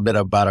worry a little bit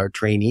about our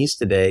trainees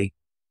today.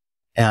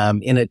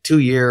 In a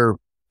 2-year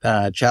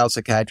child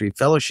psychiatry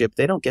fellowship,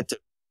 they don't get to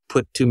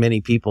put too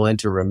many people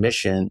into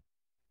remission.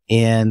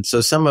 And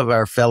so some of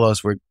our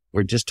fellows were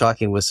just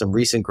talking with some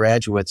recent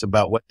graduates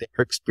about what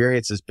their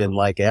experience has been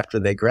like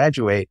after they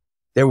graduate.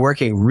 They're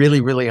working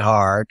really, really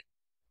hard,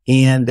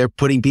 and they're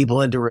putting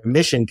people into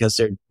remission because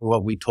they're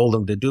what we told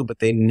them to do, but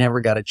they never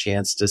got a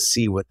chance to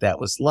see what that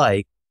was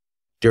like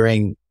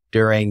during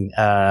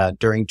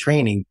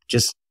training,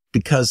 just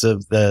because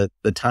of the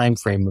time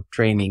frame of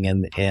training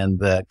and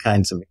the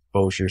kinds of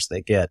exposures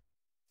they get.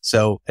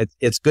 So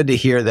it's good to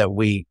hear that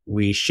we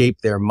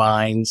shape their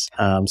minds,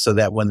 so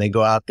that when they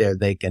go out there,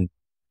 they can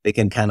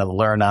kind of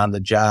learn on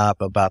the job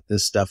about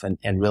this stuff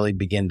and really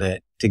begin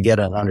to get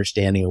an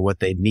understanding of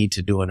what they need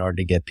to do in order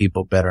to get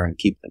people better and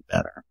keep them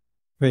better.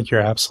 I think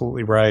you're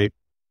absolutely right.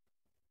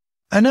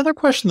 Another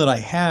question that I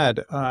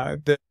had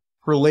that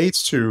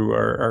relates to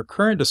our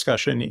current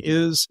discussion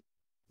is,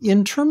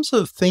 in terms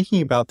of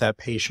thinking about that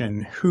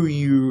patient who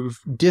you've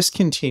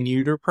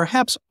discontinued or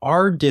perhaps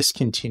are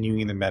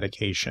discontinuing the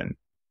medication,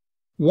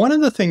 one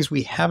of the things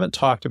we haven't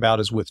talked about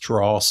is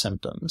withdrawal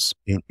symptoms.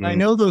 Mm-hmm. I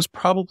know those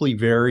probably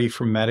vary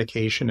from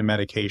medication to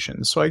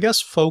medication. So I guess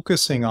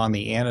focusing on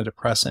the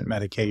antidepressant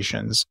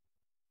medications,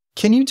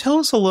 can you tell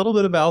us a little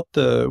bit about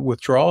the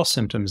withdrawal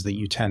symptoms that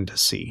you tend to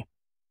see?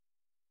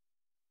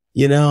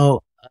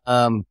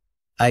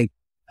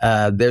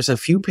 There's a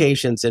few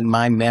patients in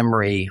my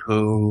memory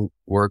who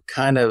were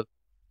kind of,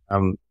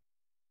 I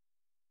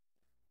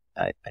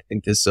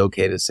think this is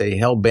okay to say,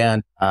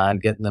 hell-bent on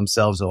getting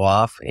themselves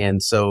off.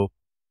 And so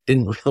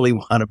didn't really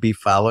want to be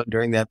followed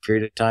during that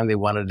period of time. They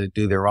wanted to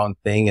do their own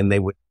thing, and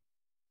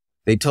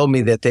they told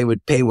me that they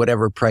would pay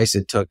whatever price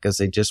it took because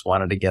they just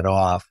wanted to get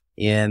off.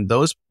 And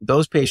those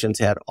patients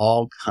had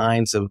all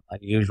kinds of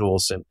unusual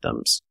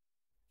symptoms.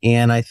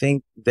 And I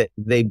think that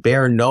they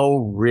bear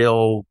no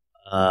real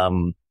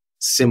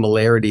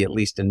similarity, at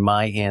least in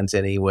my hands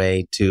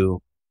anyway,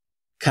 to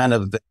kind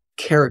of the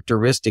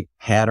characteristic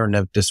pattern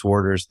of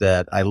disorders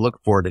that I look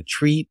for to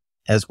treat,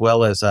 as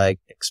well as I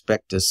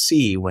expect to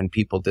see when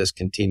people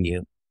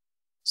discontinue.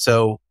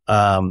 So,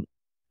 and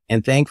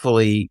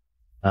thankfully,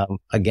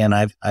 again,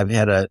 I've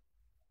had a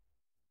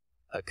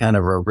kind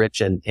of a rich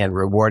and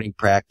rewarding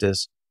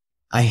practice.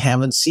 I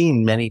haven't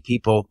seen many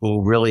people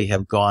who really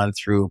have gone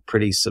through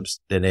pretty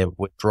substantive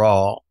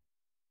withdrawal.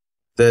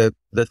 The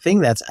thing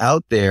that's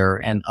out there,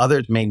 and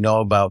others may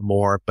know about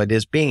more, but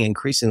is being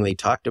increasingly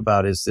talked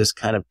about, is this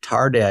kind of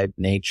tardive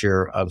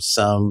nature of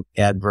some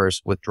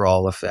adverse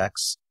withdrawal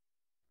effects.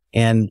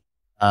 And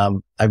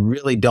I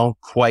really don't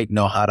quite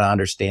know how to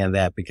understand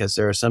that, because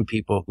there are some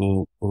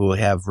people who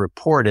have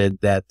reported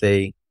that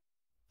they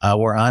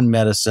were on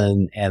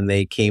medicine and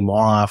they came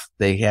off,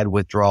 they had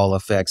withdrawal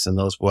effects, and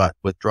those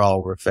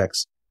withdrawal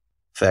effects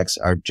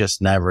are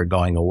just never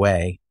going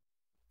away.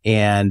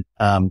 And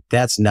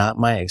that's not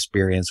my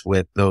experience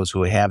with those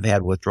who have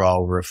had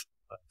withdrawal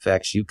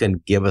effects. You can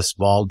give a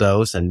small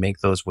dose and make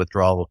those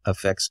withdrawal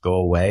effects go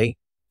away,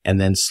 and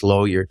then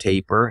slow your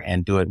taper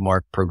and do it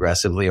more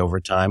progressively over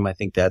time. I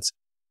think that's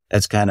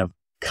kind of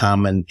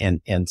common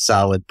and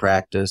solid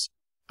practice.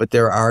 But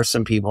there are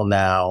some people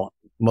now,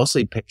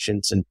 mostly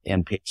patients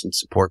and patient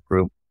support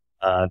group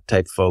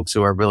type folks,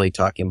 who are really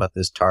talking about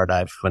this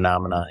tardive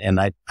phenomena. And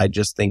I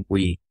just think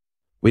we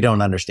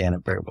don't understand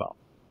it very well.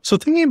 So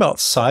thinking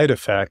about side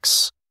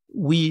effects,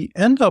 we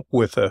end up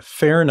with a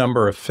fair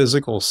number of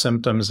physical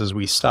symptoms as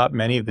we stop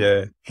many of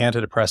the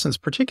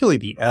antidepressants, particularly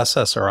the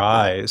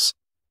SSRIs.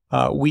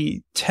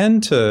 We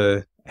tend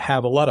to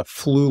have a lot of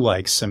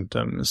flu-like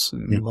symptoms,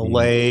 mm-hmm.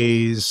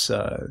 malaise,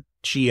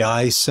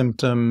 GI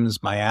symptoms,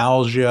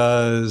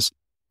 myalgias,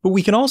 but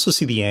we can also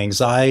see the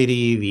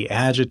anxiety, the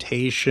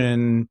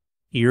agitation,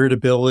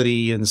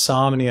 irritability,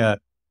 insomnia.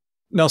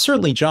 Now,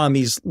 certainly, John,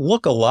 these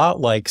look a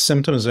lot like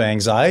symptoms of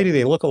anxiety.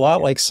 They look a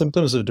lot like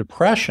symptoms of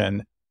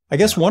depression. I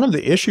guess one of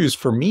the issues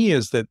for me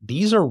is that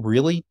these are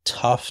really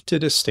tough to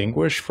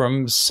distinguish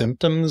from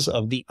symptoms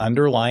of the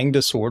underlying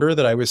disorder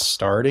that I was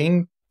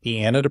starting the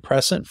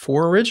antidepressant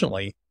for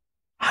originally.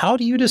 How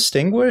do you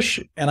distinguish,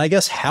 and I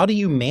guess, how do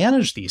you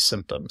manage these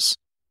symptoms?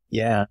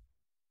 Yeah.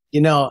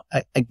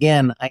 I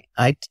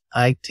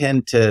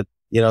tend to,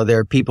 there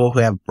are people who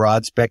have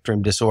broad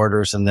spectrum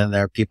disorders, and then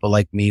there are people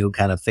like me who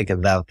kind of think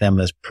about them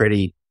as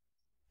pretty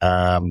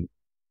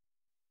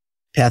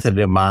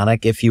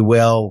pathognomonic, if you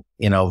will,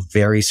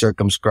 very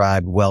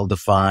circumscribed,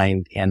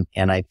 well-defined. And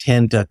I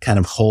tend to kind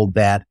of hold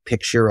that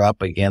picture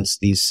up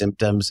against these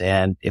symptoms.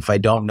 And if I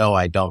don't know,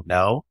 I don't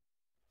know.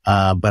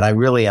 But I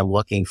really am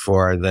looking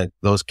for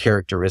those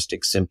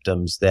characteristic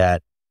symptoms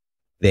that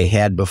they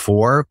had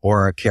before,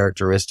 or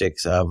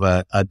characteristics of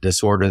a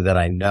disorder that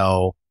I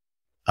know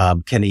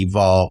can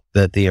evolve,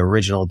 that the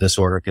original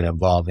disorder can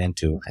evolve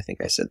into. I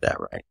think I said that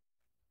right.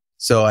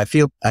 So I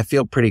feel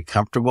pretty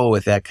comfortable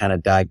with that kind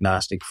of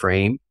diagnostic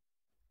frame,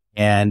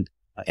 and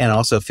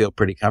also feel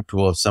pretty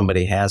comfortable if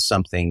somebody has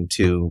something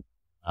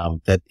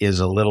that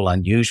is a little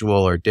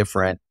unusual or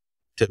different,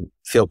 to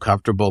feel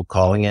comfortable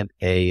calling it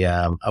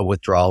a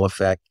withdrawal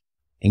effect,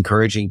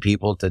 encouraging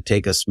people to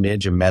take a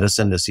smidge of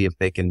medicine to see if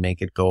they can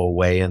make it go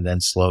away, and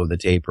then slow the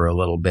taper a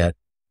little bit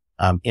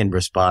in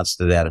response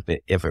to that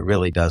if it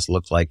really does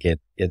look like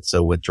it's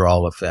a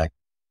withdrawal effect.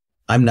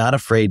 I'm not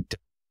afraid to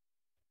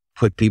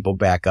put people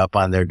back up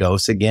on their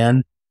dose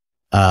again.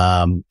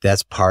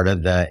 That's part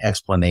of the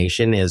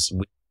explanation, is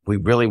we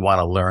really want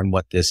to learn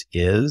what this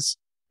is,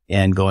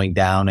 and going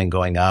down and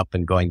going up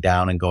and going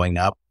down and going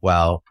up,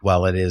 while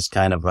it is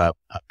kind of a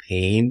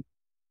pain.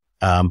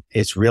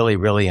 It's really,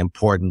 really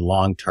important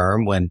long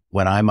term. When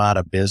I'm out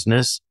of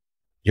business,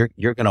 you're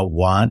going to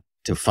want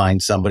to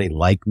find somebody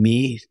like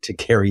me to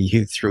carry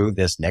you through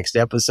this next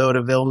episode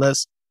of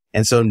illness.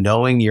 And so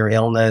knowing your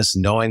illness,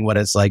 knowing what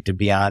it's like to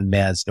be on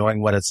meds,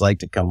 knowing what it's like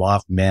to come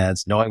off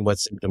meds, knowing what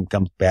symptom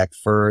comes back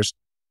first,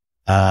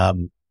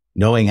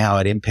 knowing how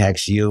it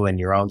impacts you and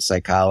your own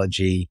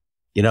psychology,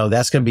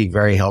 that's going to be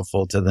very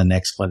helpful to the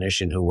next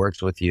clinician who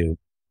works with you.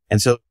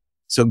 And so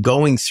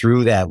going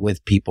through that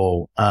with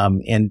people,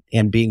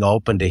 and being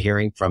open to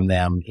hearing from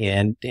them,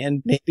 and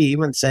maybe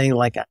even saying,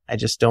 like, I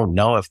just don't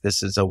know if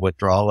this is a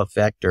withdrawal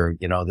effect, or,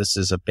 this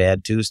is a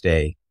bad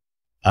Tuesday.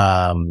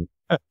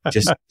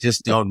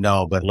 Just don't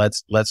know, but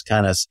let's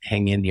kind of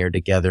hang in here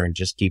together and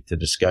just keep the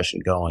discussion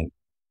going.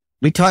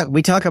 We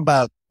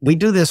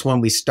do this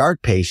when we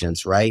start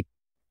patients, right?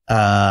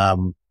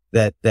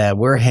 That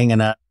we're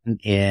hanging out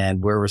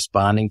and we're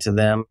responding to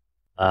them.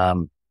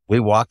 We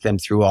walk them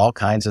through all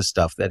kinds of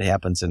stuff that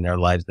happens in their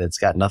lives that's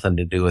got nothing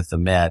to do with the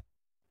med.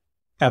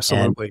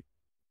 Absolutely.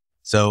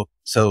 And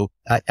so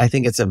I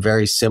think it's a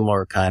very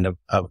similar kind of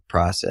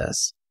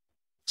process.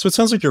 So it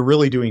sounds like you're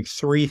really doing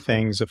three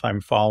things, if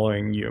I'm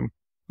following you.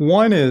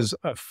 One is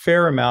a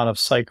fair amount of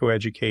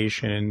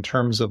psychoeducation in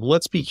terms of,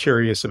 let's be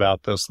curious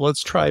about this.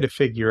 Let's try to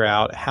figure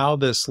out how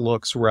this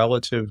looks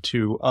relative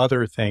to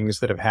other things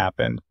that have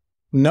happened.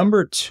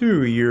 Number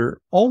two, you're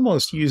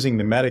almost using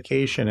the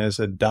medication as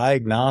a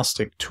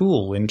diagnostic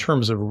tool in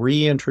terms of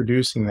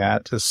reintroducing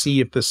that to see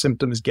if the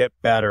symptoms get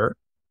better.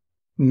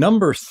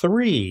 Number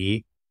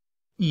three,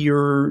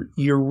 you're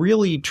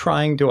really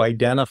trying to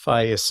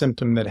identify a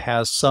symptom that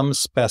has some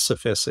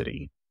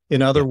specificity.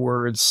 In other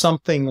words,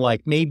 something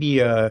like maybe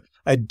a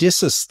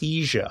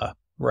dysesthesia,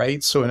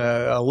 right? So an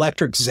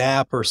electric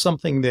zap, or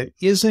something that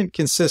isn't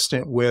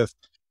consistent with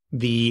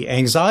the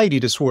anxiety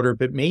disorder,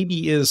 but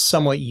maybe is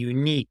somewhat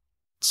unique,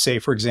 say,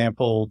 for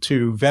example,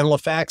 to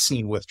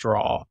venlafaxine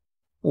withdrawal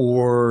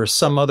or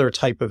some other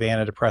type of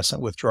antidepressant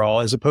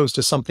withdrawal, as opposed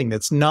to something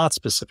that's not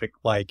specific,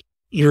 like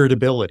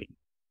irritability.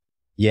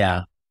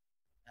 Yeah.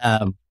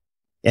 And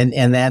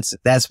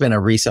that's been a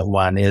recent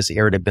one, is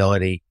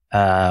irritability.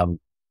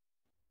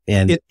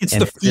 It's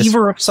the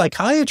fever of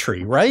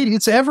psychiatry, right?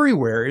 It's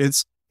everywhere.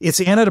 It's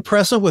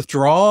antidepressant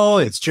withdrawal.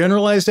 It's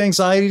generalized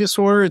anxiety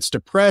disorder. It's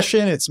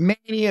depression. It's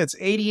mania. It's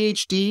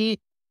ADHD,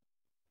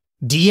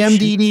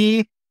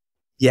 DMDD.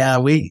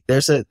 Yeah,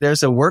 there's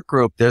a work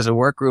group. There's a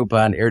work group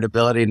on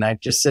irritability, and I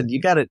just said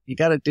you got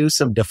to do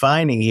some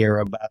defining here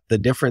about the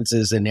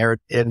differences in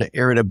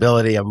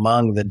irritability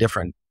among the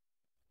different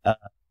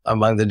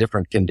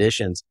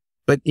conditions.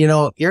 But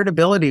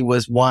irritability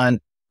was one.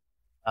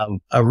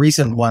 A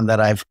recent one that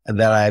I've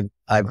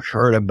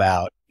heard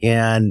about,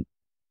 and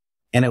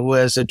it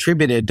was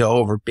attributed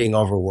to being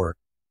overworked.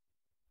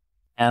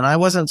 And I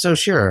wasn't so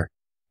sure.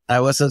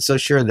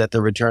 That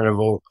the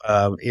return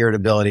of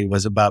irritability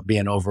was about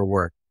being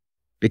overworked,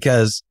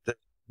 because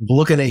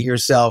looking at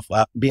yourself,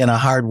 being a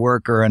hard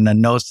worker and a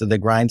nose to the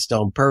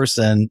grindstone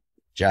person,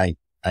 which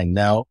I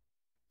know,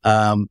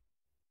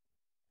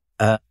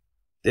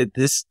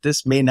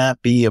 this may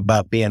not be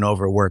about being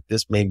overworked.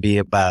 This may be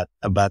about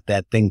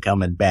that thing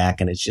coming back,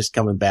 and it's just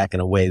coming back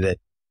in a way that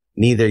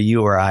neither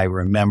you or I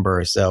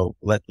remember. So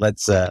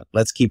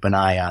let's keep an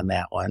eye on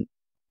that one.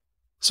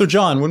 So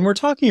John, when we're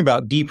talking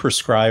about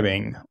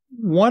deprescribing,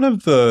 one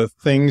of the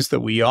things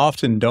that we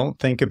often don't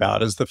think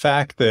about is the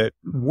fact that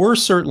we're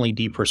certainly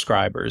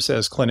deprescribers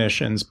as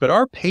clinicians, but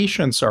our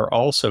patients are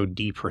also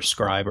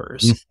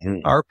deprescribers. Mm-hmm.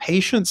 Our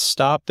patients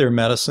stop their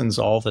medicines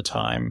all the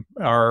time.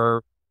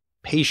 Our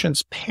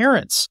patients'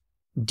 parents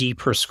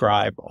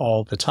deprescribe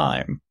all the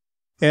time.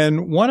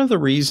 And one of the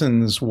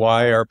reasons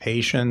why our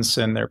patients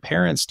and their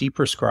parents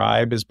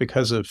deprescribe is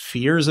because of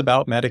fears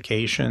about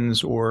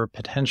medications or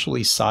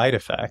potentially side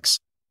effects.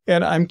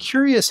 And I'm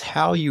curious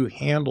how you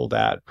handle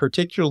that,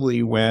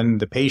 particularly when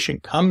the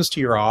patient comes to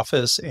your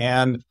office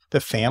and the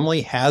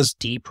family has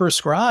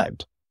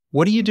deprescribed.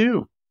 What do you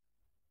do?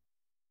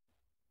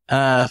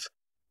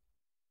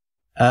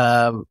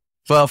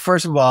 Well,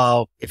 first of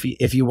all,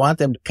 if you want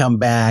them to come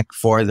back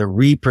for the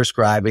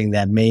re-prescribing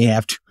that may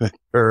have to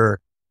occur,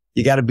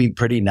 you got to be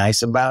pretty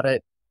nice about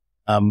it.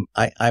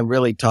 I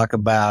really talk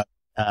about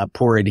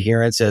poor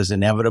adherence as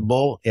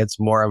inevitable. It's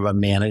more of a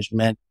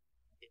management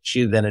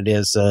issue than it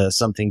is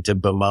something to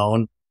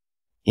bemoan.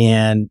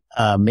 And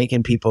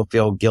making people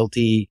feel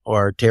guilty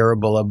or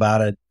terrible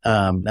about it,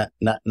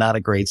 not a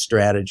great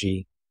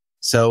strategy.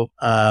 So,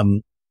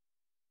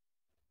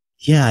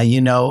 yeah,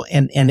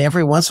 and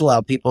every once in a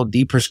while people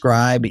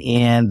deprescribe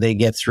and they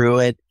get through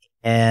it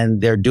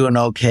and they're doing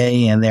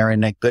okay and they're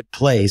in a good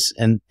place.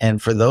 And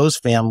for those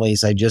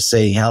families, I just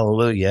say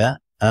hallelujah.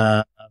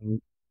 But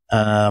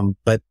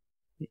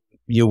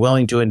you're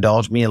willing to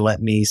indulge me and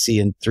let me see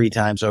in 3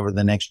 times over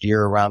the next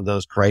year around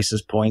those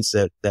crisis points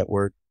that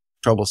were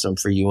troublesome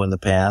for you in the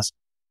past.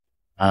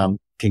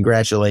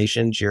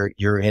 Congratulations.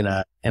 You're in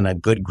a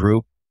good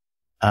group.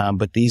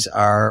 But these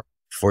are,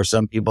 for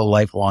some people,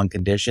 lifelong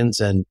conditions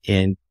and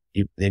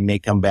they may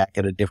come back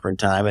at a different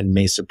time and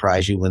may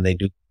surprise you when they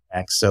do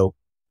come back. So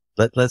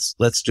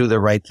let's do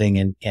the right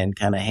thing and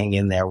kind of hang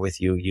in there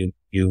with you.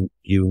 You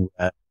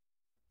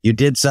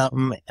did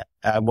something.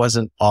 I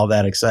wasn't all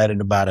that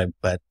excited about it,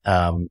 but,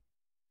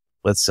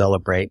 let's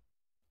celebrate.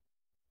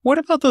 What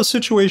about those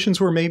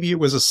situations where maybe it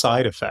was a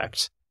side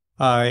effect?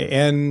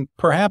 And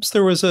perhaps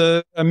there was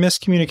a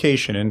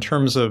miscommunication in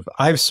terms of,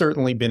 I've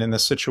certainly been in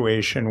this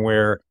situation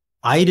where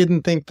I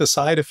didn't think the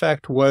side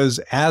effect was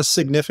as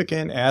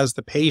significant as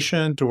the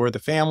patient or the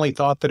family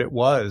thought that it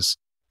was.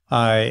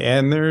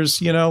 And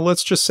there's,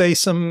 let's just say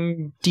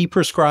some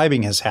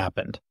deprescribing has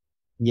happened.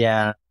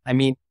 Yeah. I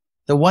mean,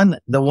 the one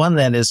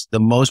that is the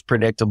most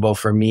predictable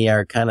for me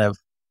are kind of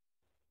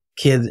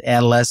kids,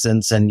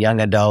 adolescents, and young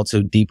adults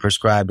who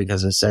deprescribe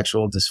because of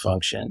sexual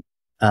dysfunction.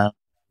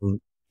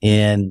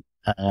 And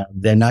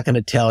they're not going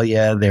to tell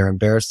you. They're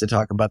embarrassed to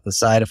talk about the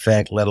side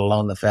effect, let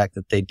alone the fact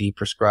that they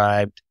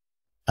deprescribed.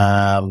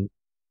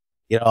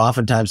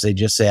 Oftentimes they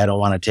just say, I don't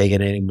want to take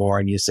it anymore.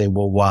 And you say,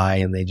 well, why?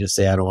 And they just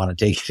say, I don't want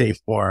to take it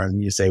anymore.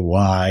 And you say,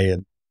 why?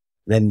 And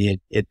then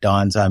it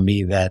dawns on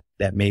me that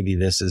maybe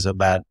this is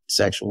about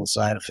sexual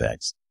side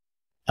effects.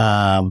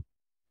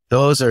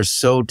 Those are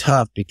so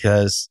tough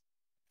because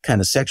kind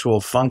of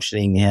sexual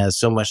functioning has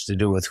so much to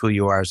do with who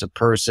you are as a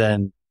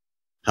person,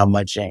 how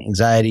much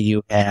anxiety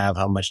you have,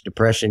 how much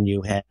depression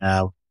you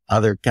have,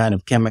 other kind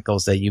of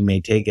chemicals that you may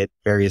take at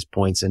various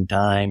points in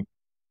time.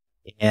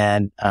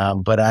 And,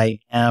 but I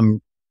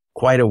am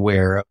quite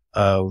aware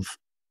of,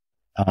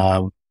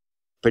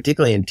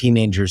 particularly in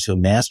teenagers who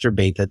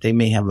masturbate, that they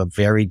may have a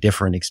very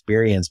different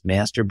experience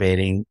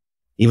masturbating,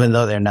 even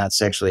though they're not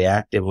sexually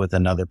active with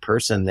another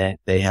person. That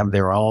they have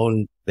their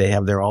own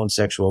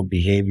sexual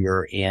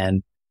behavior,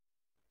 and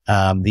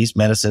these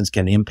medicines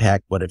can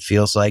impact what it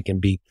feels like and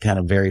be kind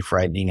of very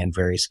frightening and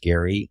very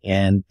scary.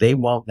 And they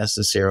won't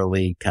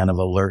necessarily kind of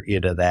alert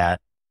you to that.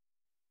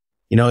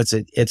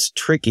 It's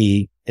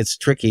tricky. It's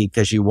tricky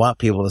because you want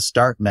people to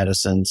start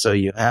medicine, so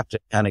you have to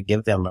kind of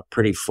give them a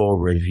pretty full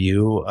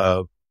review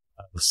of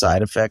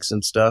side effects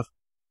and stuff.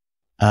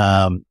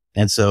 And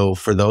so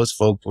for those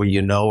folks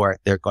where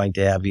they're going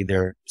to have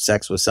either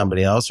sex with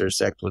somebody else or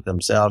sex with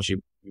themselves,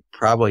 you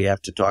probably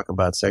have to talk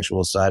about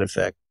sexual side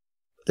effects.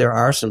 There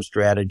are some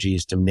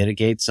strategies to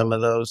mitigate some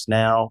of those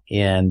now,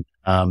 and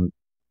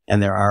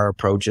there are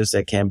approaches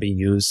that can be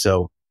used.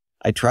 So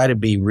I try to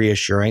be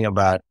reassuring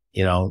about,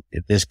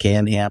 if this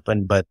can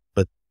happen, but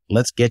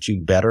let's get you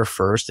better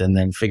first and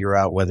then figure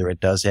out whether it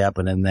does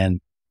happen. And then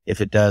if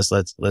it does,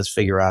 let's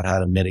figure out how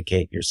to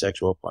mitigate your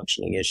sexual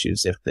functioning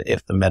issues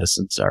if the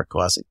medicines are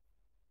causing.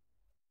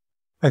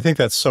 I think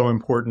that's so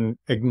important,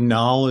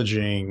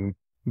 acknowledging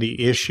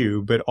the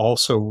issue, but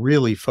also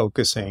really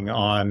focusing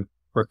on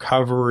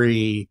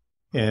recovery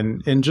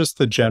and just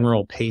the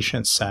general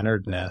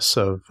patient-centeredness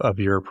of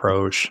your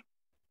approach.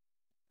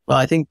 Well,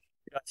 I think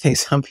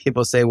some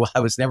people say, well, I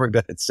was never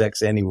good at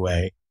sex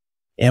anyway.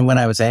 And when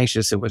I was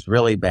anxious, it was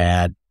really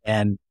bad.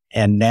 And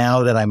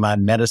now that I'm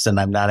on medicine,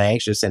 I'm not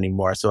anxious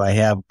anymore. So I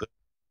have,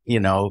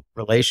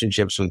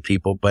 relationships with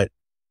people, but,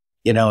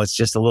 it's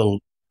just a little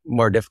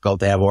more difficult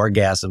to have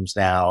orgasms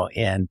now.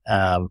 And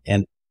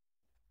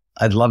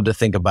I'd love to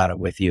think about it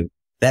with you.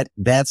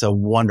 That's a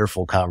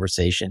wonderful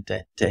conversation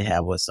to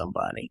have with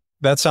somebody.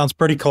 That sounds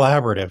pretty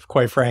collaborative,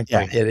 quite frankly.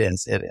 Yeah, it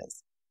is. It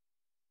is.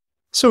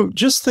 So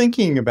just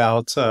thinking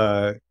about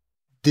the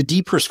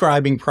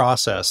deprescribing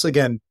process,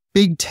 again,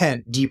 big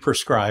tent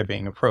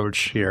deprescribing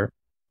approach here.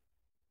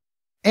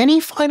 Any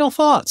final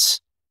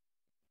thoughts?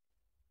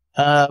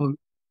 I'm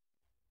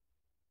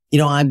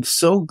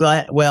so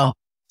glad. Well,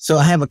 so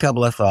I have a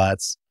couple of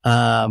thoughts.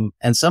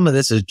 And some of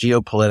this is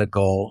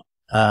geopolitical.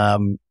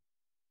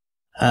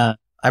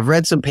 I've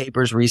read some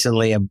papers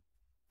recently about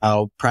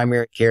how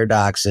primary care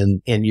docs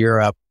in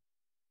Europe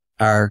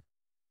are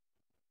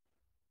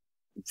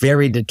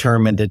very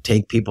determined to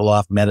take people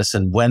off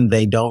medicine when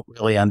they don't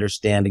really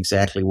understand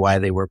exactly why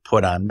they were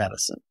put on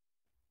medicine.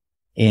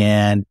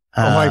 And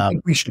I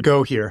think we should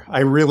go here. I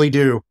really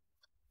do.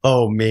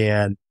 Oh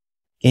man.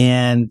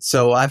 And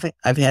so I've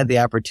had the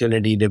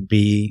opportunity to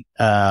be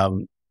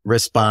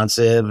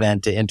responsive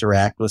and to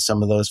interact with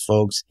some of those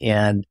folks,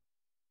 and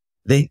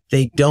they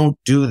don't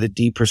do the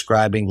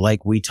deprescribing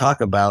like we talk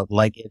about,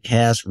 like it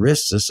has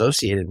risks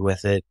associated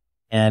with it.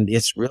 And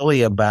it's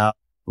really about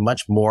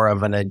much more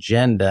of an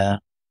agenda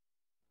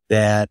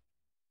that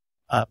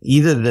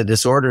either the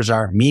disorders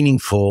aren't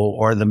meaningful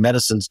or the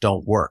medicines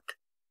don't work.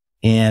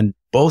 And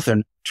both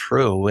are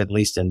true, at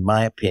least in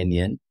my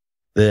opinion.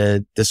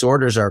 The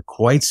disorders are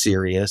quite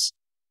serious.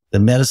 The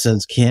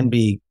medicines can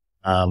be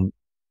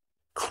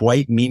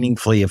quite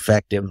meaningfully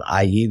effective,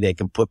 i.e. they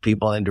can put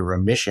people into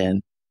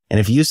remission. And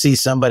if you see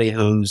somebody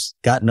who's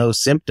got no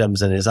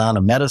symptoms and is on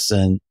a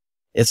medicine,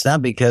 it's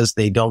not because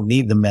they don't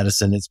need the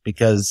medicine.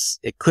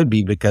 It could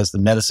be because the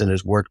medicine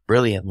has worked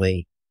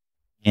brilliantly.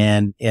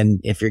 And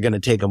if you're going to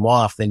take them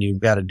off, then you've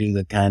got to do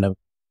the kind of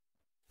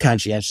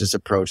conscientious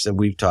approach that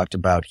we've talked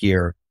about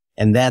here.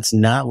 And that's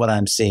not what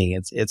I'm seeing.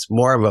 It's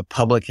more of a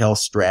public health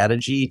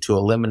strategy to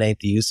eliminate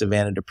the use of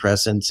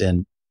antidepressants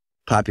in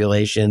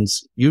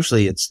populations.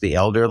 Usually it's the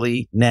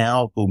elderly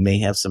now who may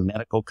have some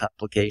medical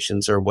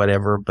complications or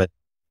whatever, but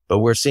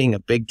we're seeing a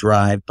big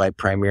drive by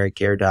primary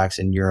care docs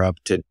in Europe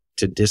to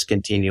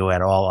discontinue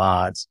at all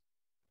odds.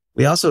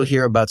 We also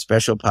hear about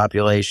special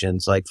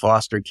populations like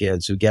foster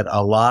kids who get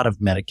a lot of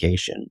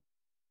medication,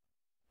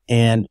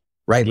 and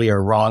rightly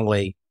or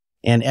wrongly,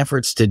 and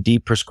efforts to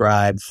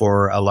deprescribe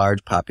for a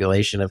large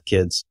population of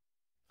kids,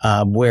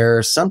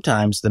 where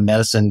sometimes the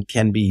medicine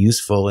can be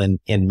useful in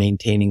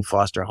maintaining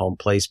foster home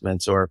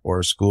placements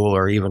or school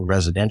or even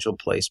residential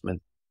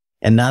placement.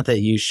 And not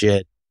that you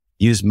should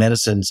use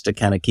medicines to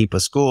kind of keep a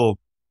school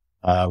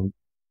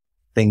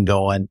thing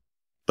going,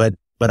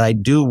 but I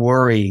do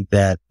worry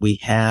that we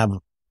have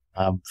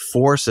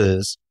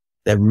forces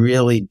that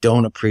really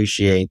don't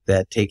appreciate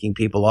that taking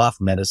people off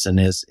medicine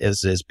is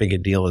as big a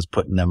deal as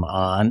putting them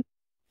on,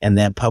 and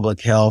that public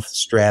health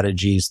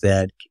strategies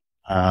that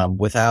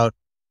without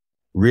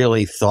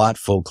really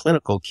thoughtful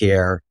clinical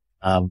care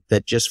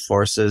that just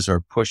forces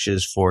or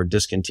pushes for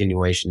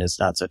discontinuation is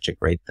not such a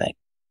great thing.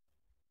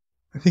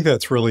 I think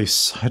that's really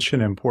such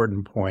an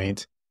important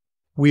point.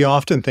 We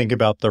often think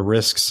about the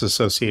risks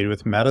associated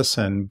with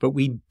medicine, but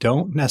we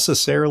don't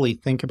necessarily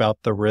think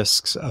about the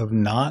risks of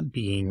not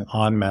being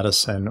on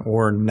medicine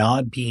or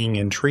not being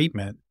in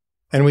treatment.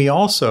 And we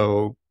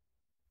also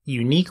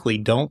uniquely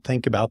don't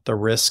think about the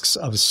risks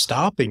of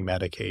stopping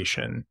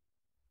medication.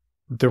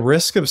 The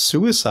risk of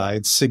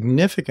suicide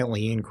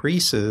significantly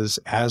increases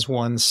as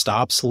one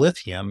stops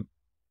lithium.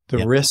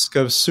 The risk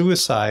of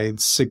suicide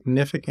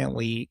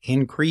significantly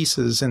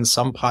increases in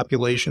some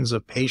populations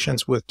of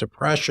patients with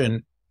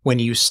depression when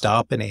you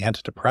stop an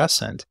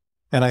antidepressant.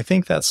 And I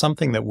think that's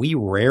something that we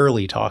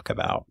rarely talk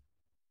about.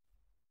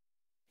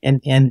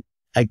 And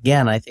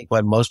again, I think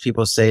what most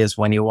people say is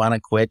when you want to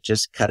quit,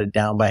 just cut it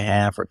down by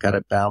half or cut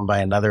it down by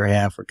another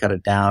half or cut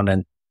it down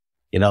and,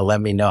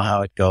 let me know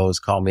how it goes.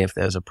 Call me if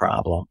there's a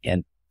problem.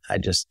 And I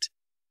just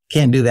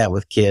can't do that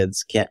with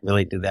kids. Can't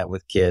really do that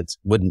with kids.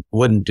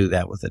 Wouldn't do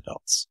that with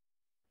adults.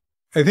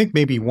 I think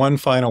maybe one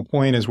final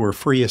point as we're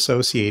free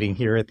associating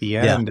here at the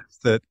end is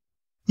that,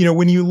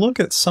 when you look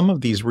at some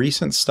of these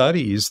recent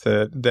studies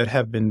that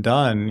have been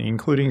done,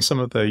 including some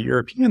of the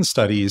European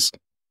studies,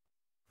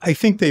 I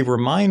think they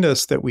remind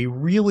us that we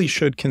really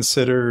should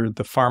consider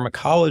the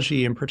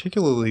pharmacology and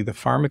particularly the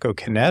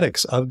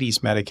pharmacokinetics of these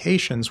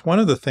medications. One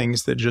of the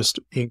things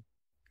that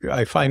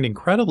I find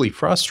incredibly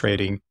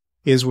frustrating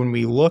is when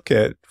we look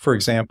at, for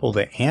example,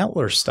 the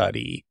Antler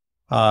study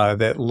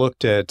that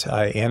looked at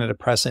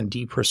antidepressant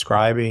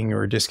deprescribing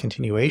or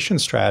discontinuation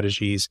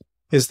strategies,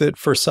 is that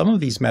for some of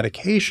these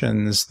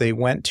medications, they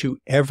went to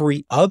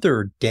every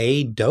other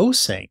day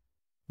dosing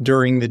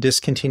during the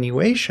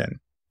discontinuation,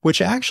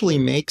 which actually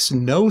makes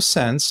no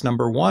sense,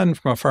 number one,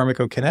 from a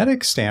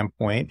pharmacokinetic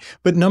standpoint,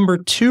 but number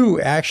two,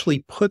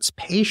 actually puts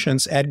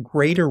patients at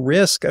greater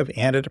risk of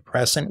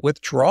antidepressant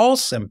withdrawal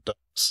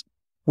symptoms,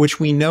 which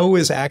we know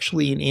is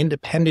actually an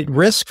independent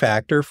risk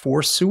factor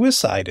for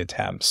suicide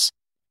attempts.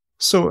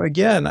 So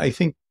again, I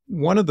think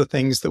one of the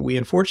things that we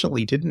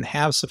unfortunately didn't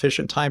have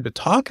sufficient time to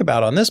talk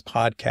about on this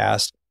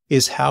podcast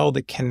is how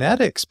the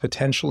kinetics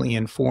potentially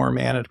inform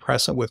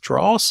antidepressant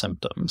withdrawal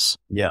symptoms.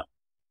 Yeah.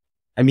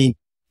 I mean,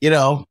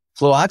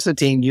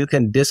 fluoxetine,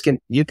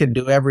 you can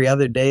do every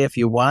other day if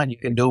you want. You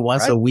can do it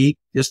once a week,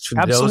 just for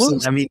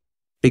dosing. I mean,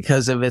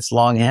 because of its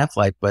long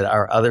half-life, but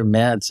our other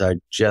meds are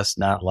just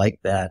not like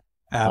that.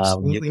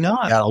 Absolutely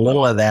not. Got a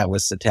little of that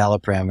with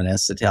citalopram and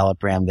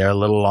escitalopram. They're a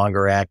little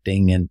longer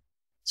acting, and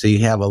so you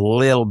have a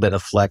little bit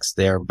of flex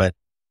there, but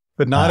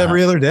not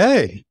every other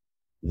day.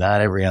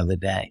 Not every other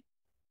day.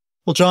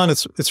 Well, John,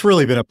 it's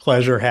really been a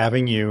pleasure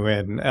having you,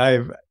 and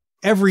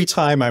every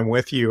time I'm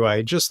with you,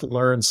 I just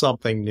learn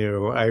something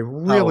new. I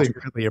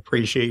really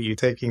appreciate you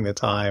taking the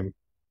time.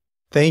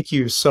 Thank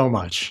you so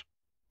much.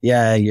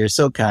 Yeah, you're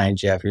so kind,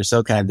 Jeff. You're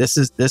so kind. This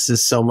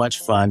is so much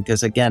fun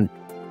because, again,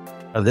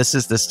 this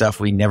is the stuff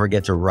we never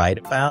get to write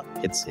about.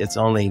 It's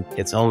only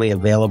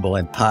available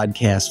in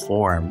podcast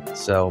form.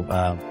 So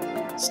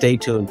stay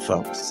tuned,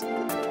 folks.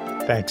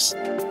 Thanks.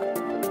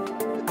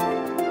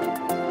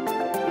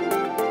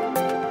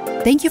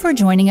 Thank you for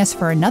joining us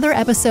for another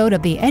episode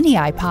of the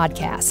NEI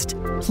podcast.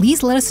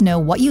 Please let us know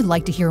what you'd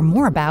like to hear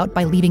more about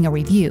by leaving a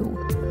review.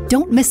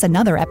 Don't miss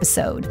another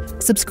episode.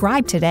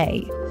 Subscribe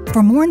today.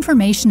 For more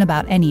information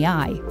about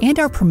NEI and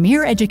our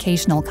premier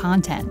educational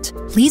content,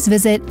 please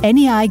visit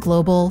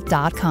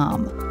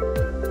NEIglobal.com.